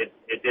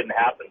didn't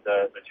happen.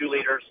 The 2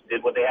 leaders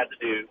did what they had to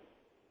do,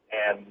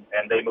 and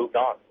they moved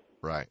on.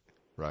 Right.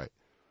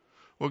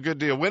 Well, good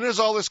deal. When is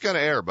all this going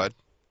to air, bud?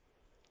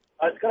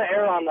 It's going to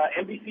air on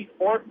NBC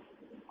Sports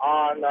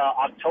on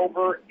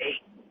October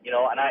 8th,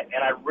 and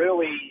I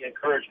really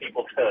encourage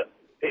people to,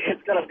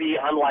 it's going to be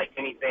unlike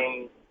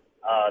anything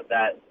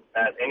that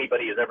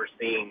anybody has ever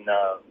seen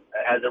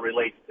as it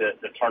relates to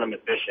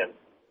tournament fishing.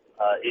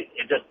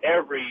 It just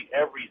every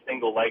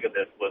single leg of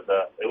this was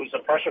a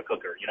pressure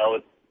cooker.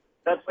 The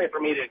best way for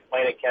me to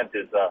explain it, Kent,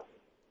 is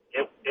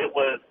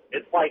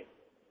it's like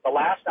the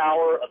last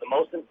hour of the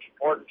most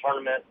important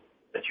tournament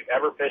that you've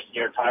ever fished in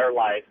your entire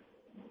life,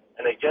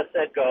 and they just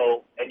said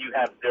go, and you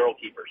have 0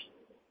 keepers.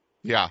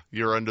 Yeah,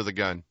 you're under the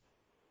gun.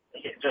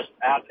 Just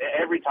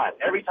every time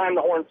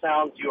the horn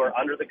sounds, you are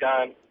under the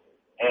gun,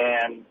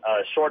 and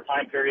a short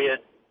time period.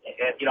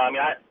 And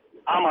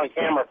I'm on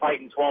camera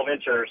fighting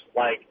 12-inchers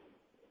like.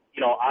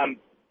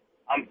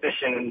 I'm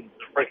fishing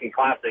the freaking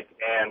classic,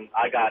 and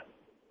I got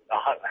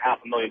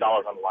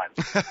 $500,000 on the line.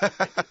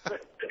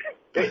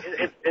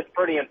 It's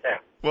pretty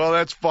intense. Well,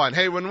 that's fun.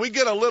 Hey, when we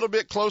get a little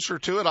bit closer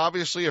to it,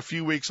 obviously a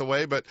few weeks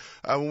away, but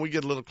when we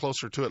get a little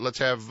closer to it,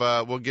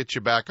 we'll get you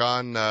back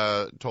on.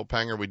 Told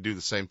Panger we'd do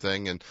the same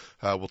thing, and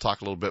we'll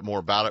talk a little bit more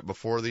about it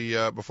before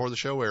the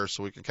show airs,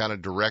 so we can kind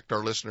of direct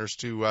our listeners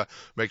to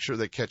make sure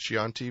they catch you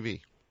on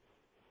TV.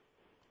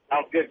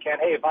 Sounds good, Ken.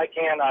 Hey, if I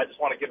can, I just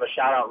want to give a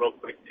shout-out real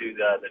quick to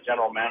the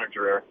general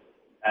manager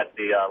at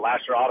the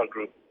Lasher Auto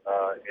Group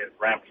in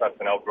Ram Trucks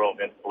in Elk Grove,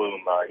 Vince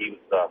Bloom. He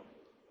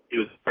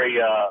was very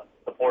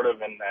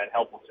supportive and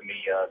helpful to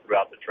me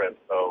throughout the trip,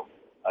 so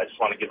I just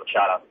want to give a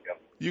shout-out to him.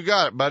 You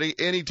got it, buddy.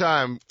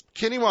 Anytime.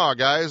 Kenny Ma,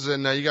 guys,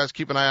 and you guys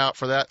keep an eye out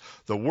for that.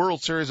 The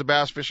World Series of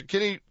Bass Fishing.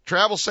 Kenny,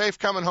 travel safe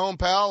coming home,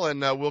 pal,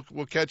 and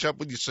we'll catch up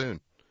with you soon.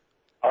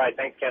 All right,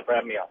 thanks, Ken, for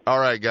having me on. All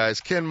right, guys.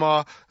 Ken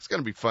Ma, it's going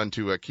to be fun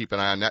to keep an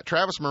eye on that.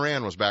 Travis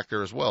Moran was back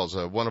there as well as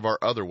one of our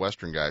other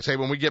Western guys. Hey,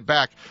 when we get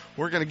back,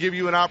 we're going to give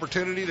you an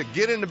opportunity to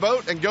get in the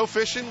boat and go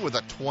fishing with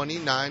a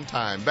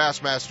 29-time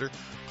Bassmaster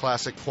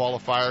Classic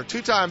qualifier,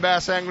 2-time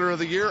Bass Angler of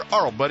the Year.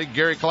 Our old buddy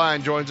Gary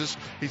Klein joins us.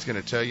 He's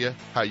going to tell you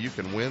how you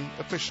can win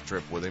a fishing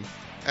trip with him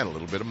and a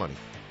little bit of money.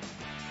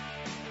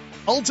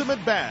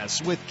 Ultimate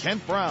Bass with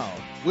Kent Brown.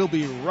 We'll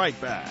be right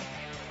back.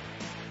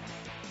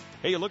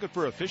 Hey, you looking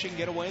for a fishing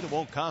getaway that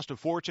won't cost a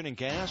fortune in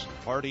gas?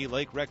 Pardee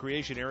Lake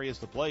Recreation Area is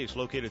the place,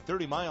 located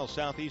 30 miles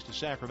southeast of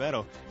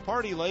Sacramento.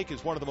 Pardee Lake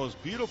is one of the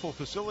most beautiful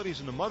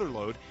facilities in the Mother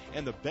Lode,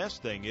 and the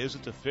best thing is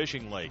it's a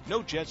fishing lake.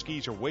 No jet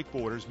skis or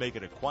wakeboarders make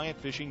it a quiet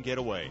fishing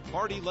getaway.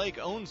 Pardee Lake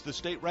owns the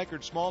state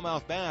record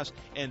smallmouth bass,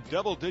 and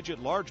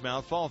double-digit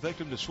largemouth fall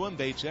victim to swim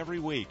baits every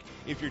week.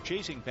 If you're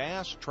chasing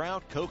bass,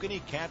 trout,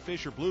 kokanee,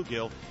 catfish, or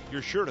bluegill,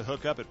 you're sure to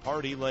hook up at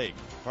Pardee Lake.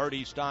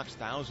 Pardee stocks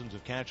thousands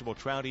of catchable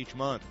trout each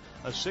month.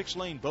 A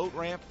 6-lane boat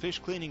ramp, fish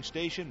cleaning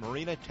station,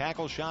 marina,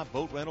 tackle shop,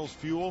 boat rentals,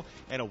 fuel,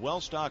 and a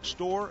well-stocked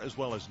store, as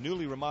well as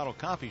newly remodeled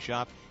coffee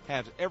shop,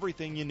 has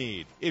everything you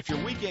need. If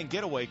your weekend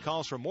getaway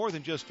calls for more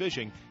than just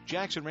fishing,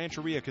 Jackson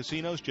Rancheria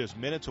Casinos just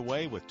minutes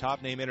away with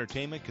top-name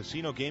entertainment,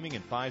 casino gaming,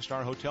 and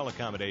 5-star hotel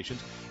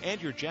accommodations.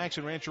 And your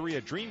Jackson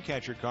Rancheria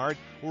Dreamcatcher card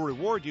will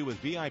reward you with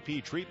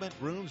VIP treatment,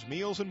 rooms,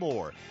 meals, and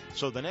more.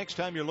 So the next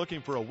time you're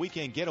looking for a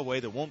weekend getaway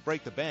that won't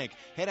break the bank,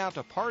 head out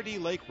to Pardee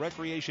Lake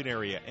Recreation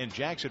Area and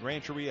Jackson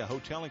Rancheria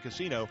Hotel and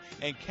Casino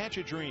and catch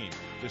a dream.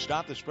 To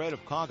stop the spread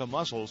of quagga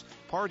mussels,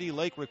 Pardee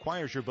Lake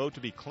requires your boat to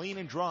be clean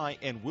and dry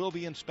and will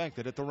be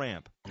inspected at the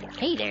ramp.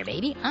 Hey there,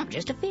 baby. I'm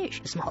just a fish.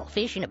 A small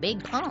fish in a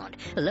big pond.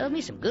 Love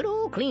me some good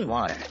old clean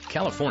water.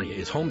 California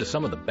is home to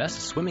some of the best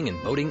swimming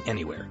and boating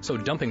anywhere. So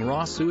dumping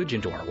raw sewage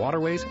into our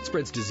waterways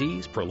spreads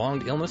disease,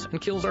 prolonged illness, and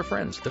kills our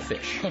friends, the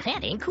fish.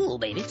 That ain't cool,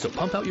 baby. So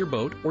pump out your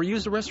boat or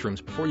use the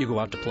restrooms before you go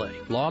out to play.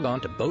 Log on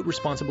to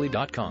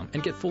boatresponsibly.com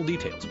and get full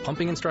details,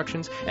 pumping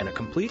instructions, and a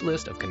complete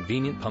list of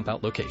convenient pump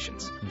out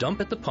locations. Dump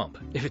at the pump.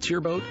 If it's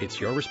your boat, it's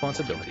your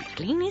responsibility.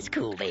 Clean is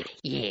cool, baby.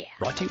 Yeah.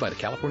 Brought to you by the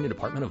California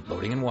Department of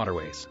Boating and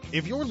Waterways.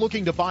 If you're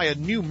looking to buy a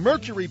new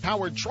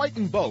Mercury-powered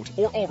Triton boat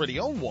or already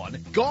own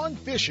one, Gone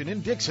Fishin'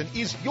 in Dixon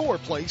is your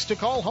place to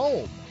call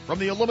home. From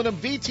the aluminum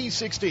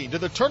VT16 to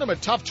the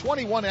Tournament Tough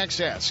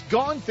 21XS,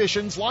 Gone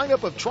Fishin's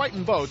lineup of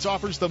Triton boats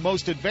offers the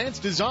most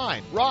advanced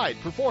design, ride,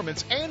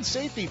 performance, and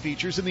safety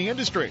features in the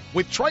industry.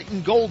 With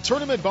Triton Gold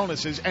tournament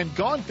bonuses and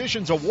Gone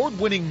Fishin's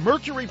award-winning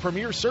Mercury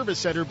Premier Service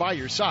Center by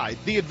your side,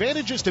 the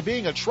advantages to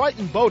being a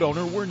Triton boat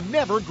owner were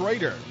never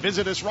greater.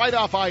 Visit us right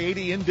off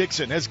I-80 in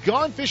Dixon as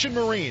Gone Fishin'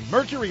 Marine,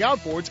 Mercury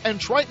Outboards,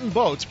 and Triton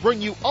Boats bring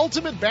you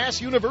Ultimate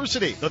Bass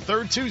University, the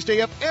third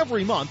Tuesday of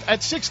every month at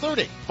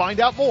 6:30.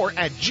 Find out more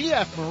at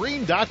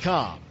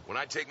gfmarine.com. When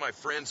I take my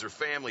friends or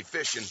family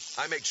fishing,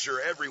 I make sure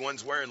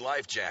everyone's wearing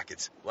life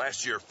jackets.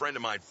 Last year, a friend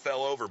of mine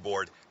fell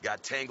overboard,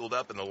 got tangled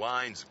up in the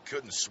lines,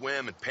 couldn't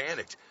swim, and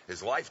panicked.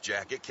 His life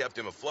jacket kept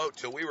him afloat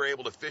till we were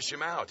able to fish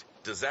him out.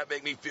 Does that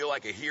make me feel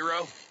like a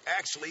hero?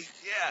 Actually,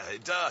 yeah,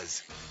 it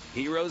does.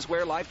 Heroes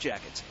wear life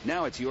jackets.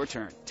 Now it's your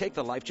turn. Take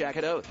the life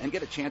jacket oath and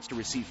get a chance to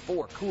receive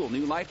 4 cool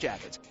new life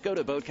jackets. Go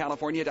to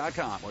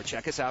BoatCalifornia.com or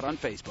check us out on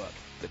Facebook.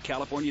 The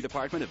California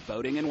Department of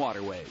Boating and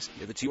Waterways.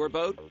 If it's your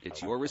boat,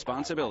 it's your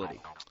responsibility.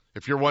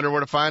 If you're wondering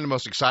where to find the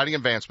most exciting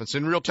advancements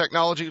in reel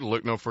technology,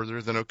 look no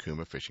further than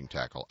Okuma Fishing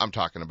Tackle. I'm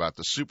talking about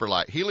the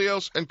Superlight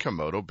Helios and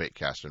Komodo bait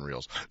casting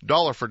reels.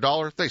 Dollar for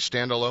dollar, they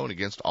stand alone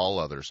against all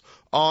others.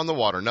 On the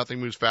water, nothing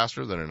moves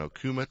faster than an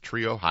Okuma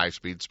Trio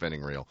high-speed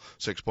spinning reel.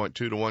 6.2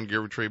 to 1 gear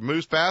retrieve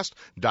moves fast,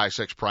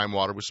 dissects prime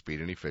water with speed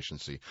and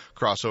efficiency.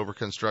 Crossover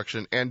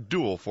construction and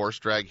dual force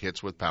drag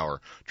hits with power.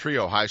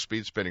 Trio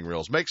high-speed spinning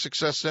reels make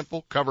success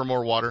simple, cover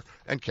more water,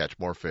 and catch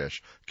more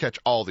fish. Catch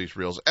all these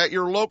reels at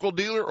your local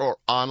dealer or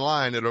online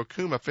at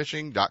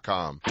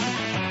okumafishing.com.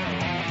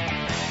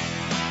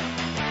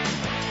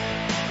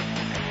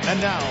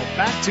 And now,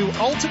 back to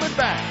Ultimate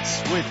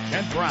Bass with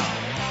Kent Brown.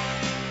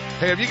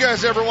 Hey, have you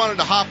guys ever wanted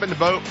to hop in the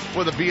boat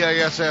with a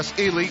BASS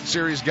Elite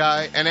Series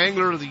guy, an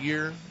Angler of the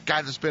Year,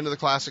 guy that's been to the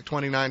Classic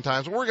 29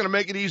 times? Well, we're going to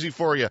make it easy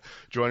for you.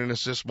 Joining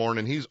us this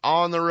morning, he's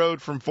on the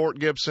road from Fort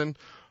Gibson,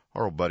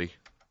 our old buddy,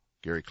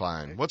 Gary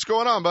Klein. What's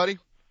going on, buddy?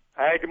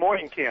 Hi, good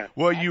morning, Ken.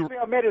 Well, Actually,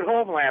 I made it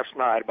home last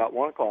night about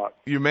 1 o'clock.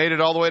 You made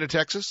it all the way to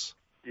Texas?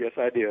 Yes,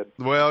 I did.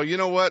 Well, you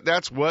know what?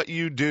 That's what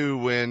you do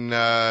when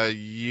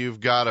you've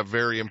got a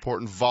very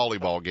important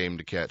volleyball game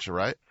to catch,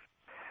 right?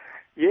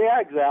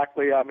 Yeah,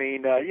 exactly. I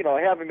mean,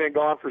 having been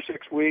gone for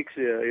 6 weeks,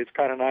 it's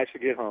kind of nice to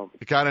get home.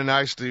 Kind of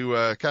nice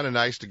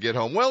to get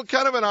home. Well,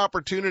 kind of an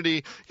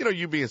opportunity. You know,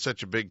 you being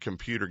such a big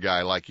computer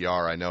guy like you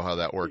are, I know how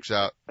that works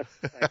out.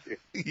 Thank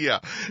you.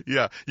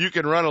 Yeah. You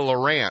can run a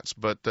Lowrance,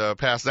 but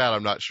past that,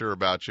 I'm not sure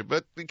about you.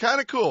 But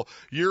kind of cool.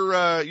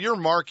 Your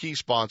marquee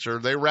sponsor,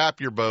 they wrap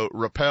your boat,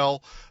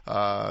 Rappel.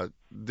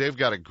 they've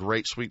got a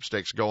great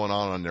sweepstakes going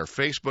on their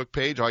Facebook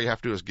page. All you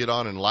have to do is get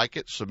on and like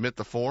it, submit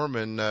the form,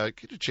 and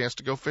get a chance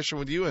to go fishing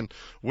with you and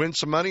win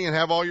some money and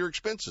have all your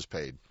expenses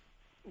paid.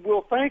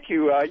 Well, thank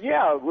you.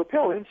 Yeah,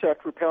 Repel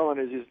Insect Repellent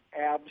is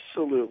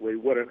absolutely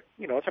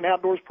it's an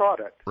outdoors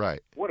product.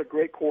 Right. What a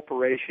great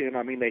corporation.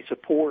 I mean, they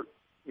support,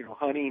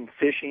 hunting,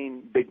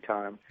 fishing big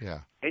time. Yeah.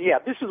 And yeah,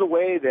 this is a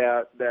way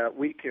that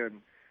we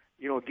can,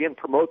 again,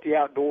 promote the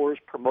outdoors,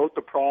 promote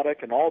the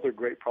product and all their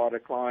great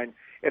product line,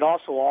 and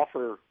also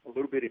offer a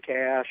little bit of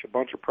cash, a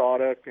bunch of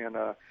product, and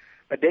a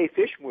day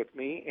fishing with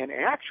me. And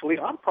actually,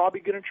 I'm probably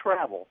going to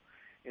travel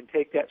and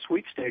take that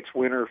sweepstakes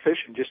winner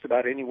fishing just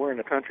about anywhere in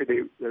the country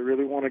they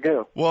really want to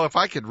go. Well, if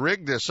I could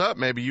rig this up,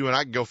 maybe you and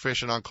I could go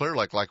fishing on Clear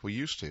Lake like we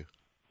used to.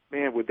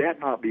 Man, would that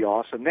not be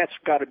awesome? That's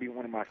got to be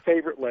one of my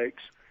favorite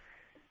lakes,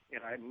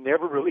 and I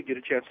never really get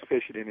a chance to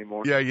fish it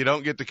anymore. Yeah, you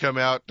don't get to come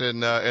out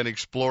and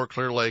explore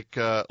Clear Lake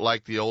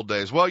like the old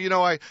days. Well,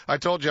 I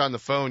told you on the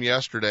phone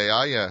yesterday,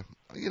 I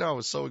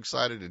was so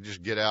excited to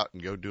just get out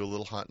and go do a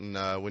little hunting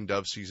when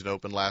dove season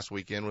opened last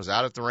weekend. Was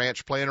out at the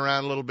ranch playing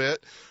around a little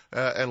bit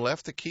and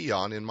left the key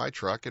on in my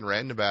truck and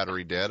ran the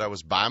battery dead. I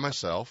was by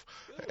myself.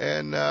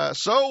 And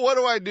so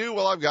what do?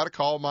 Well, I've got to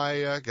call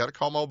my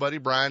old buddy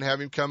Brian, have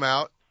him come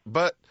out.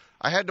 But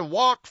I had to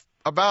walk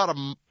about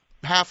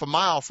half a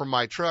mile from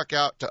my truck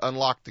out to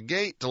unlock the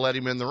gate to let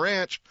him in the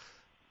ranch.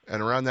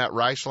 And around that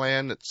rice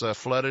land that's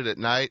flooded at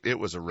night, it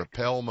was a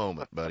Repel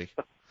moment, buddy.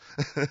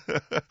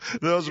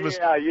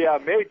 Yeah,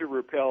 made the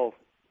Repel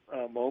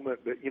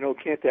moment, but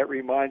Kent, that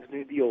reminds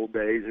me of the old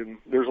days, and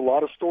there's a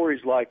lot of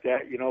stories like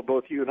that.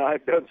 Both you and I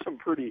have done some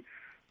pretty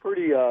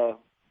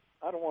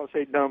I don't want to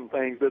say dumb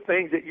things, but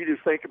things that you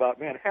just think about,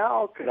 man,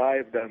 how could I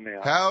have done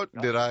that?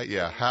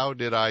 How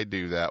did I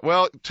do that?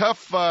 Well,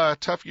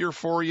 tough year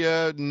for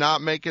you,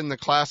 not making the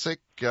Classic,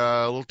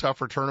 a little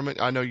tougher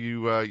tournament. I know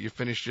you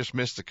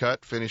missed the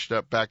cut, finished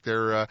up back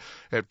there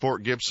at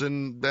Fort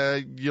Gibson.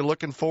 You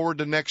looking forward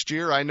to next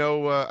year? I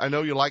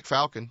know you like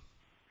Falcon.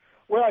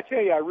 Well, I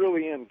tell you, I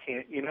really am,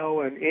 Kent,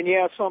 and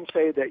yeah, some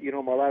say that,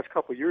 my last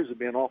couple of years have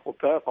been awful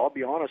tough. I'll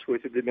be honest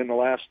with you, they've been the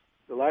last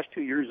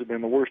 2 years have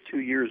been the worst 2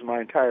 years of my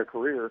entire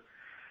career.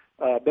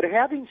 But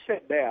having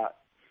said that,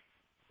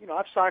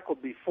 I've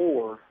cycled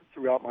before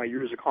throughout my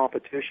years of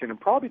competition, and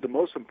probably the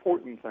most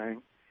important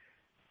thing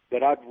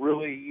that I've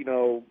really,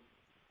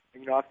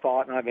 I've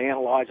thought and I've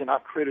analyzed and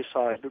I've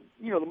criticized,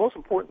 the most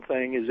important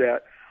thing is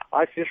that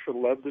I fish for the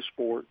love of the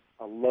sport.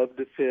 I love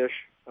to fish.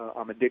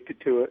 I'm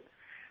addicted to it.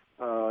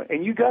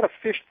 And you got to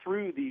fish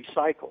through these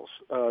cycles.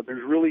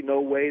 There's really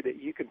no way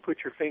that you can put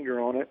your finger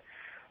on it.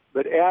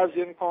 But as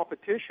in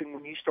competition,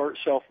 when you start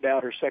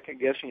self-doubt or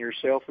second-guessing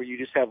yourself, or you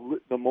just have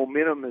the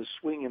momentum is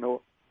swinging,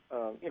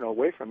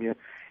 away from you,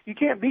 you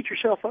can't beat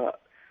yourself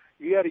up.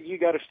 You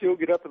got to still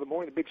get up in the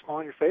morning, a big smile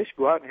on your face,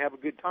 go out and have a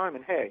good time.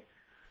 And hey,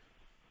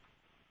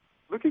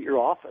 look at your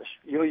office.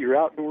 You're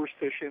outdoors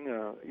fishing,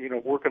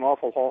 working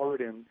awful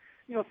hard, and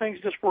things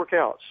just work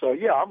out. So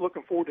yeah, I'm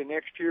looking forward to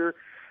next year.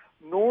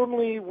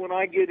 Normally, when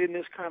I get in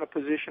this kind of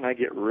position, I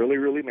get really,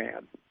 really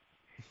mad.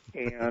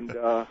 And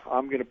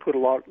I'm going to put a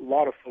lot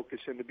of focus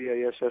into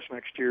BASS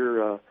next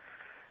year.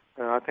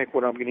 I think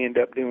what I'm going to end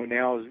up doing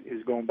now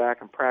is going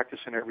back and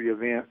practicing every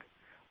event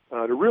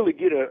to really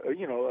get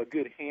a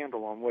good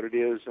handle on what it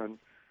is. And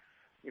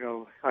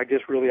I guess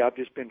really I've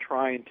just been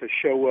trying to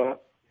show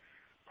up,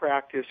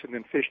 practice, and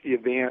then fish the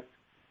event.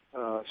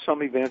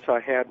 Some events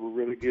I had were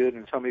really good,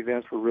 and some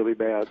events were really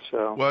bad.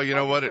 So, well, you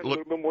know what? A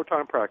little bit more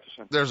time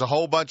practicing. There's a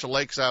whole bunch of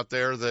lakes out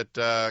there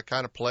that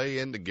kind of play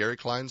into Gary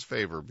Klein's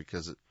favor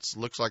because it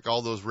looks like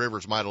all those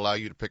rivers might allow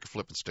you to pick a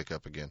flipping stick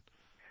up again.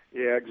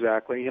 Yeah,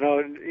 exactly.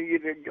 And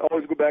you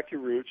always go back to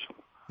your roots.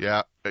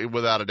 Yeah,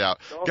 without a doubt.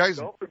 Guys,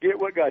 don't forget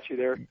what got you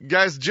there.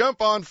 Guys,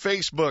 jump on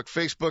Facebook,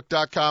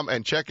 facebook.com,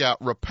 and check out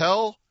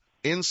Repel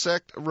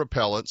Insect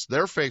Repellents,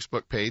 their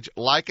Facebook page.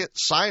 Like it,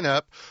 sign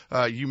up.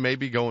 You may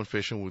be going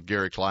fishing with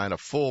Gary Klein, a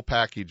full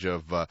package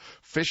of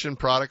fishing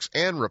products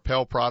and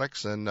Repel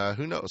products. And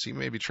who knows, he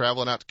may be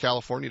traveling out to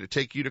California to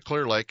take you to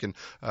Clear Lake. And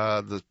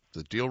the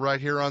deal right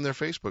here on their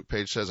Facebook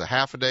page says a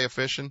half a day of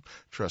fishing.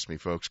 Trust me,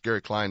 folks,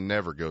 Gary Klein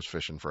never goes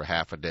fishing for a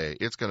half a day.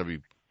 It's going to be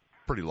a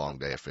pretty long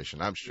day of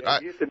fishing, I'm sure. Yeah,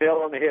 you hit the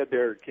nail on the head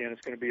there, Ken.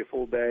 It's going to be a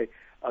full day.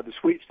 The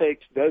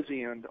sweepstakes does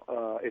end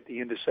at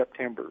the end of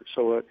September,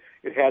 so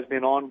it has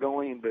been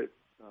ongoing. But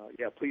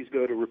please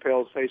go to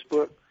Repel's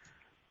Facebook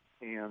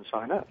and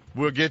sign up.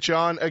 We'll get you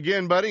on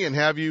again, buddy, and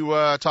have you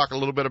talk a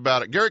little bit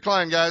about it. Gary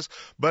Klein, guys,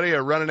 buddy,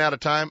 running out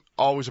of time.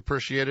 Always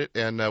appreciate it,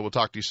 and we'll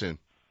talk to you soon.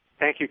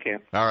 Thank you, Ken.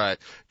 All right,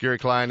 Gary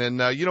Klein. And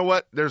you know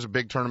what? There's a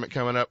big tournament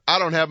coming up. I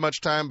don't have much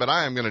time, but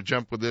I am going to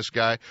jump with this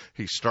guy.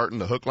 He's starting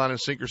the Hook, Line,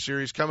 and Sinker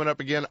series coming up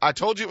again. I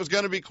told you it was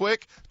going to be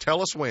quick.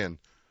 Tell us when.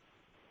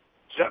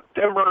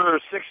 September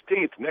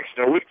 16th,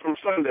 a week from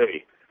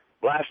Sunday.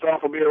 Blast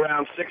off will be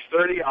around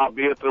 6:30. I'll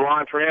be at the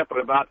launch ramp at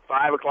about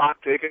 5 o'clock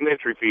taking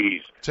entry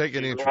fees.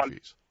 Taking entry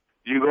fees.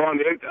 You go on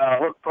the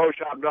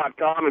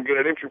hookproshop.com and get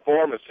an entry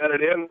form and send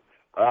it in.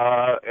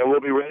 and we'll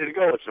be ready to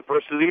go. It's the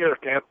first of the year,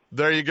 Camp.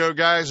 There you go,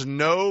 guys.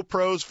 No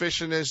pros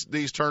fishing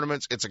these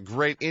tournaments. It's a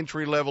great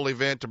entry-level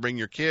event to bring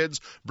your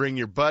kids, bring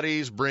your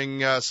buddies,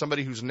 bring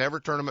somebody who's never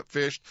tournament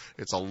fished.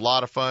 It's a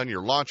lot of fun.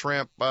 Your launch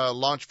ramp,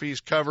 launch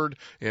fees covered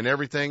and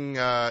everything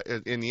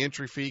in the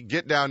entry fee.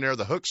 Get down there,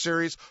 the Hook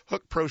Series,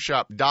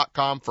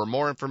 hookproshop.com for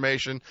more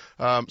information.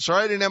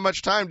 Sorry I didn't have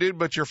much time, dude,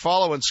 but you're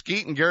following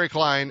Skeet and Gary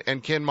Klein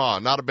and Ken Ma.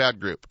 Not a bad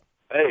group.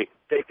 Hey,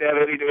 take that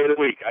any day of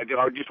the week. I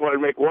just want to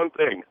make one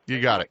thing.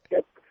 You got it.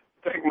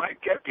 Thank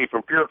Mike Kepke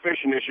from Pure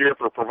Fishing this year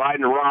for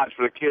providing the rods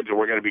for the kids that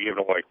we're going to be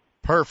giving away.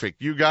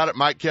 Perfect. You got it,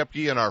 Mike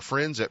Kepke and our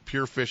friends at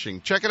Pure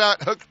Fishing. Check it out,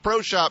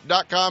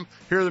 hookproshop.com.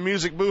 Hear the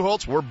music,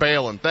 Buchholz. We're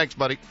bailing. Thanks,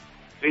 buddy.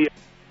 See ya.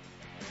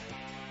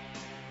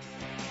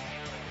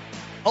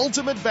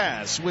 Ultimate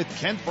Bass with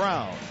Kent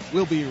Brown.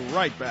 We'll be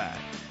right back.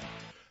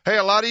 Hey,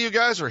 a lot of you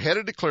guys are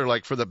headed to Clear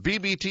Lake for the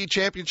BBT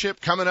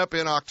Championship coming up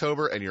in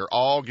October, and you're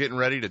all getting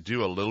ready to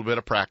do a little bit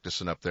of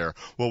practicing up there.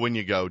 Well, when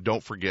you go,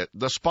 don't forget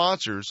the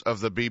sponsors of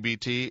the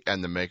BBT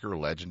and the maker of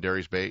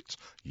Legendary's Baits,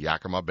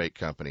 Yakima Bait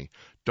Company.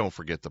 Don't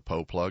forget the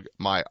Poe Plug,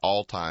 my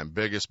all-time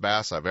biggest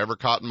bass I've ever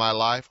caught in my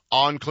life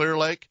on Clear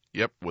Lake.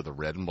 Yep, with a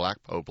red and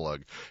black Poe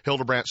Plug.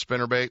 Hildebrandt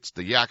spinner baits,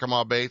 the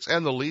Yakima baits,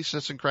 and the Lee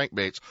Sisson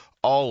crankbaits.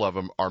 All of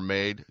them are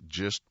made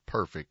just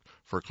perfect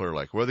for Clear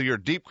Lake. Whether you're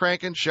deep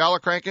cranking, shallow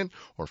cranking,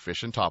 or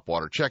fishing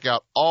topwater, check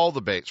out all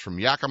the baits from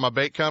Yakima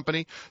Bait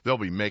Company. They'll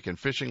be making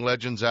fishing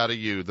legends out of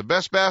you. The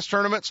best bass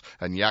tournaments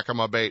and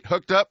Yakima Bait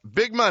hooked up.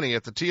 Big money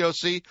at the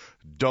TOC.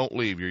 Don't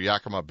leave your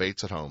Yakima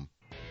baits at home.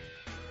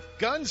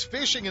 Guns,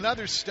 Fishing, and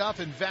Other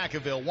Stuff in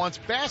Vacaville wants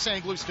bass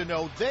anglers to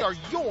know they are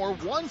your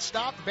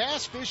one-stop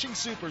bass fishing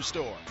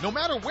superstore. No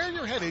matter where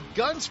you're headed,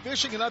 Guns,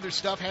 Fishing, and Other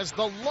Stuff has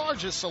the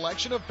largest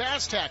selection of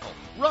bass tackle,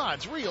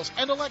 rods, reels,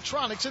 and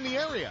electronics in the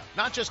area.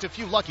 Not just a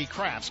few lucky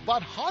crafts,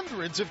 but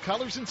hundreds of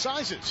colors and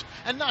sizes.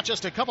 And not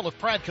just a couple of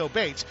Pradco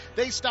baits,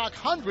 they stock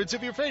hundreds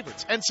of your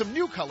favorites and some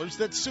new colors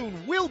that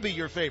soon will be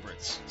your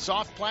favorites.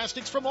 Soft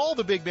plastics from all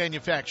the big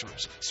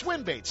manufacturers,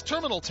 swim baits,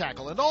 terminal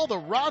tackle, and all the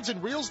rods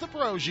and reels the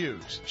pros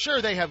use. Sure,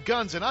 they have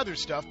guns and other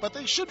stuff, but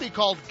they should be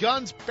called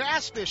Guns,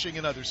 Bass Fishing,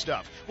 and Other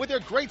Stuff. With their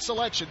great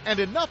selection and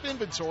enough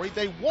inventory,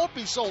 they won't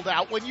be sold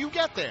out when you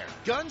get there.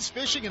 Guns,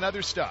 Fishing, and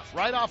Other Stuff,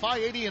 right off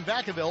I-80 in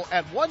Vacaville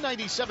at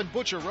 197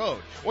 Butcher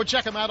Road. Or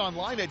check them out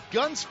online at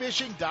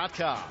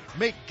gunsfishing.com.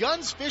 Make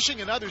Guns,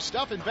 Fishing, and Other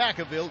Stuff in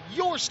Vacaville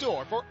your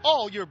store for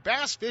all your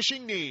bass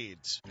fishing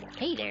needs.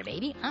 Hey there,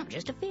 baby. I'm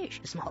just a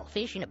fish, a small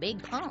fish in a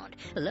big pond.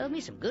 Love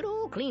me some good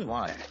old clean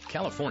water.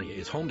 California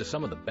is home to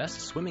some of the best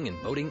swimming and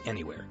boating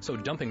anywhere, so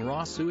dumping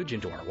raw sewage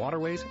into our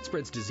waterways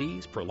spreads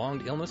disease,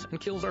 prolonged illness,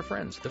 and kills our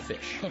friends, the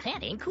fish.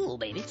 That ain't cool,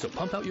 baby. So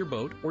pump out your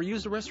boat or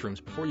use the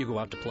restrooms before you go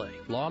out to play.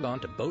 Log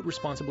on to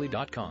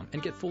boatresponsibly.com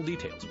and get full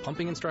details,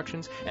 pumping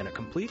instructions, and a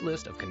complete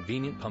list of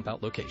convenient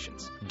pump-out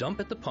locations.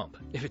 Dump at the pump.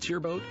 If it's your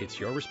boat, it's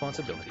your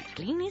responsibility.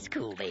 Clean is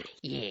cool, baby.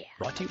 Yeah.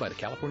 Brought to you by the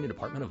California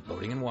Department of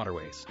Boating and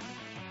Waterways.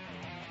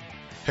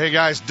 Hey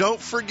guys,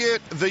 don't forget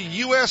the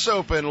U.S.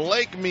 Open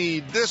Lake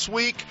Mead this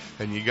week,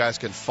 and you guys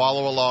can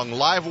follow along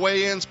live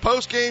weigh-ins,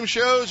 post-game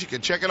shows. You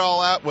can check it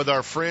all out with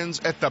our friends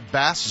at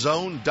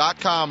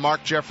thebasszone.com.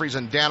 Mark Jeffries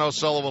and Dan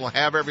O'Sullivan will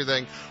have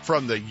everything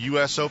from the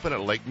U.S. Open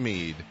at Lake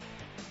Mead.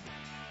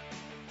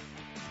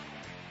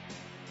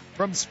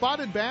 From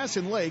spotted bass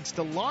in lakes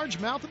to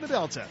largemouth in the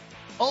Delta,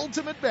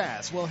 Ultimate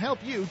Bass will help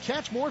you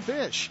catch more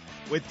fish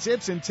with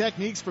tips and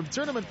techniques from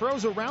tournament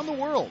pros around the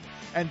world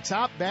and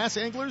top bass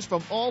anglers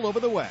from all over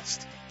the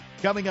West.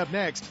 Coming up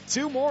next,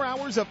 2 more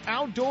hours of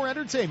outdoor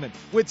entertainment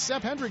with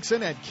Sepp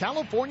Hendrickson and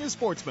California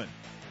Sportsman.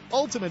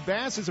 Ultimate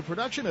Bass is a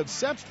production of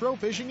Sepp's Pro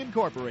Fishing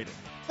Incorporated.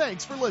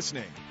 Thanks for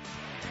listening.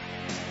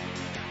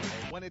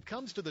 When it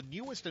comes to the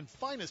newest and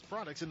finest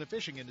products in the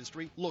fishing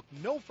industry, look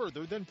no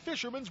further than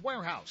Fisherman's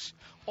Warehouse.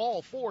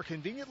 All 4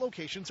 convenient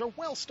locations are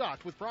well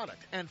stocked with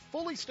product and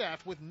fully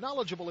staffed with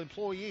knowledgeable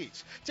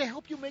employees to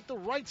help you make the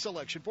right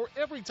selection for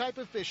every type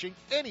of fishing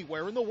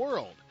anywhere in the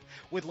world.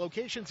 With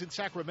locations in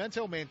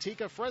Sacramento,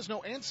 Manteca,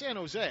 Fresno, and San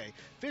Jose,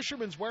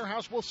 Fisherman's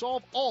Warehouse will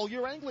solve all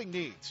your angling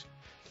needs.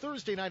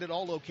 Thursday night at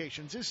all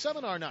locations is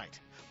seminar night.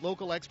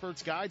 Local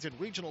experts, guides, and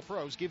regional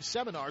pros give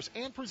seminars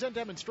and present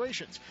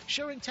demonstrations,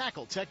 sharing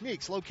tackle,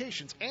 techniques,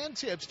 locations, and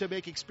tips to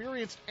make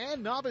experienced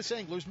and novice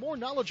anglers more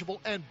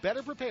knowledgeable and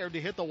better prepared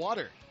to hit the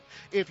water.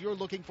 If you're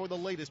looking for the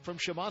latest from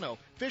Shimano,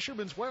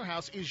 Fisherman's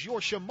Warehouse is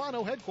your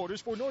Shimano headquarters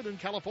for Northern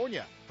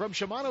California. From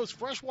Shimano's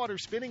freshwater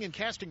spinning and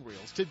casting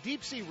reels to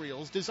deep-sea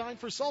reels designed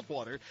for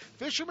saltwater,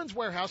 Fisherman's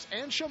Warehouse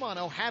and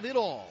Shimano have it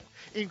all,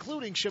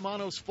 including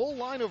Shimano's full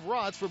line of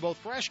rods for both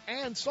fresh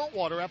and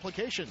saltwater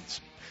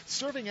applications.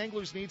 Serving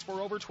anglers' needs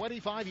for over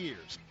 25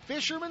 years,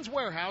 Fisherman's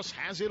Warehouse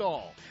has it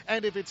all.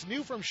 And if it's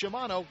new from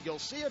Shimano, you'll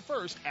see it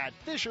first at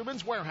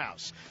Fisherman's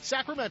Warehouse,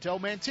 Sacramento,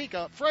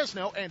 Manteca,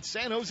 Fresno, and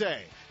San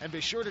Jose. And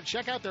be sure to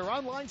check out their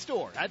online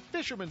store at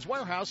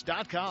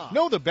fishermanswarehouse.com.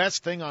 Know the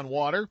best thing on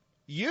water?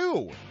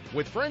 You.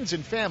 With friends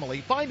and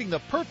family, finding the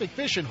perfect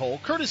fishing hole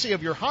courtesy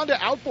of your Honda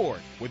Outboard.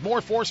 With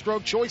more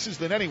four-stroke choices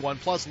than anyone,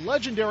 plus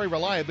legendary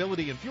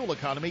reliability and fuel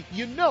economy,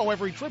 you know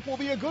every trip will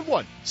be a good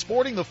one.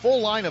 Sporting the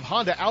full line of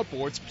Honda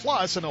Outboards,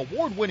 plus an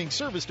award-winning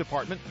service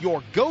department,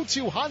 your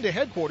go-to Honda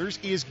headquarters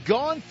is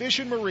Gone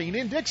Fishin' Marine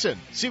in Dixon.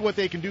 See what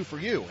they can do for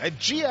you at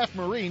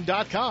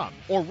gfmarine.com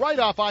or right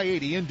off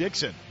I-80 in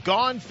Dixon.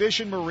 Gone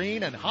Fishin'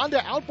 Marine and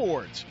Honda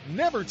Outboards.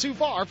 Never too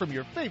far from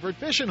your favorite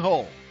fishing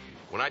hole.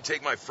 When I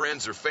take my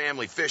friends or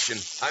family fishing,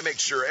 I make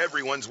sure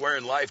everyone's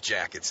wearing life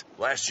jackets.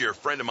 Last year, a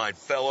friend of mine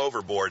fell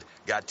overboard,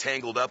 got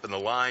tangled up in the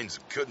lines,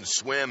 couldn't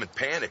swim, and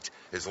panicked.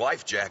 His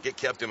life jacket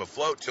kept him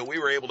afloat till we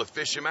were able to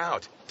fish him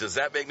out. Does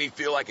that make me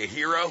feel like a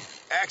hero?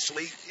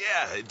 Actually,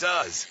 yeah, it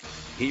does.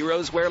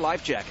 Heroes wear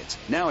life jackets.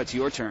 Now it's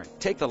your turn.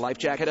 Take the life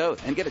jacket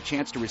oath and get a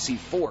chance to receive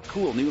 4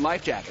 cool new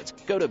life jackets.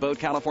 Go to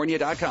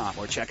BoatCalifornia.com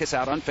or check us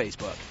out on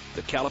Facebook.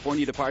 The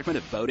California Department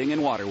of Boating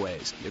and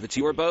Waterways. If it's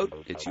your boat,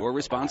 it's your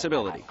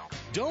responsibility.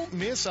 Don't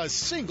miss a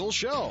single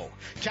show.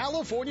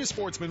 California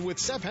Sportsman with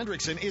Seth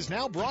Hendrickson is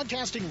now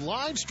broadcasting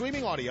live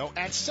streaming audio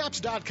at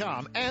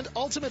seps.com and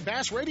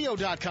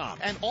ultimatebassradio.com.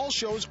 And all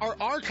shows are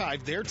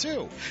archived there,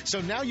 too.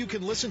 So now you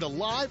can listen to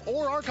live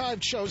or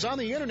archived shows on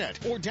the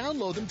internet or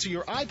download them to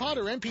your iPod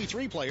or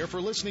MP3 player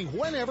for listening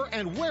whenever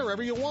and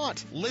wherever you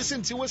want.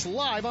 Listen to us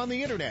live on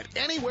the internet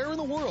anywhere in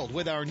the world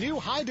with our new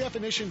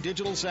high-definition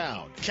digital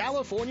sound.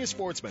 California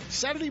Sportsman,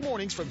 Saturday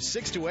mornings from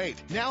 6 to 8.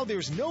 Now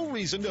there's no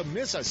reason to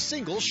miss a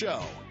single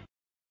show.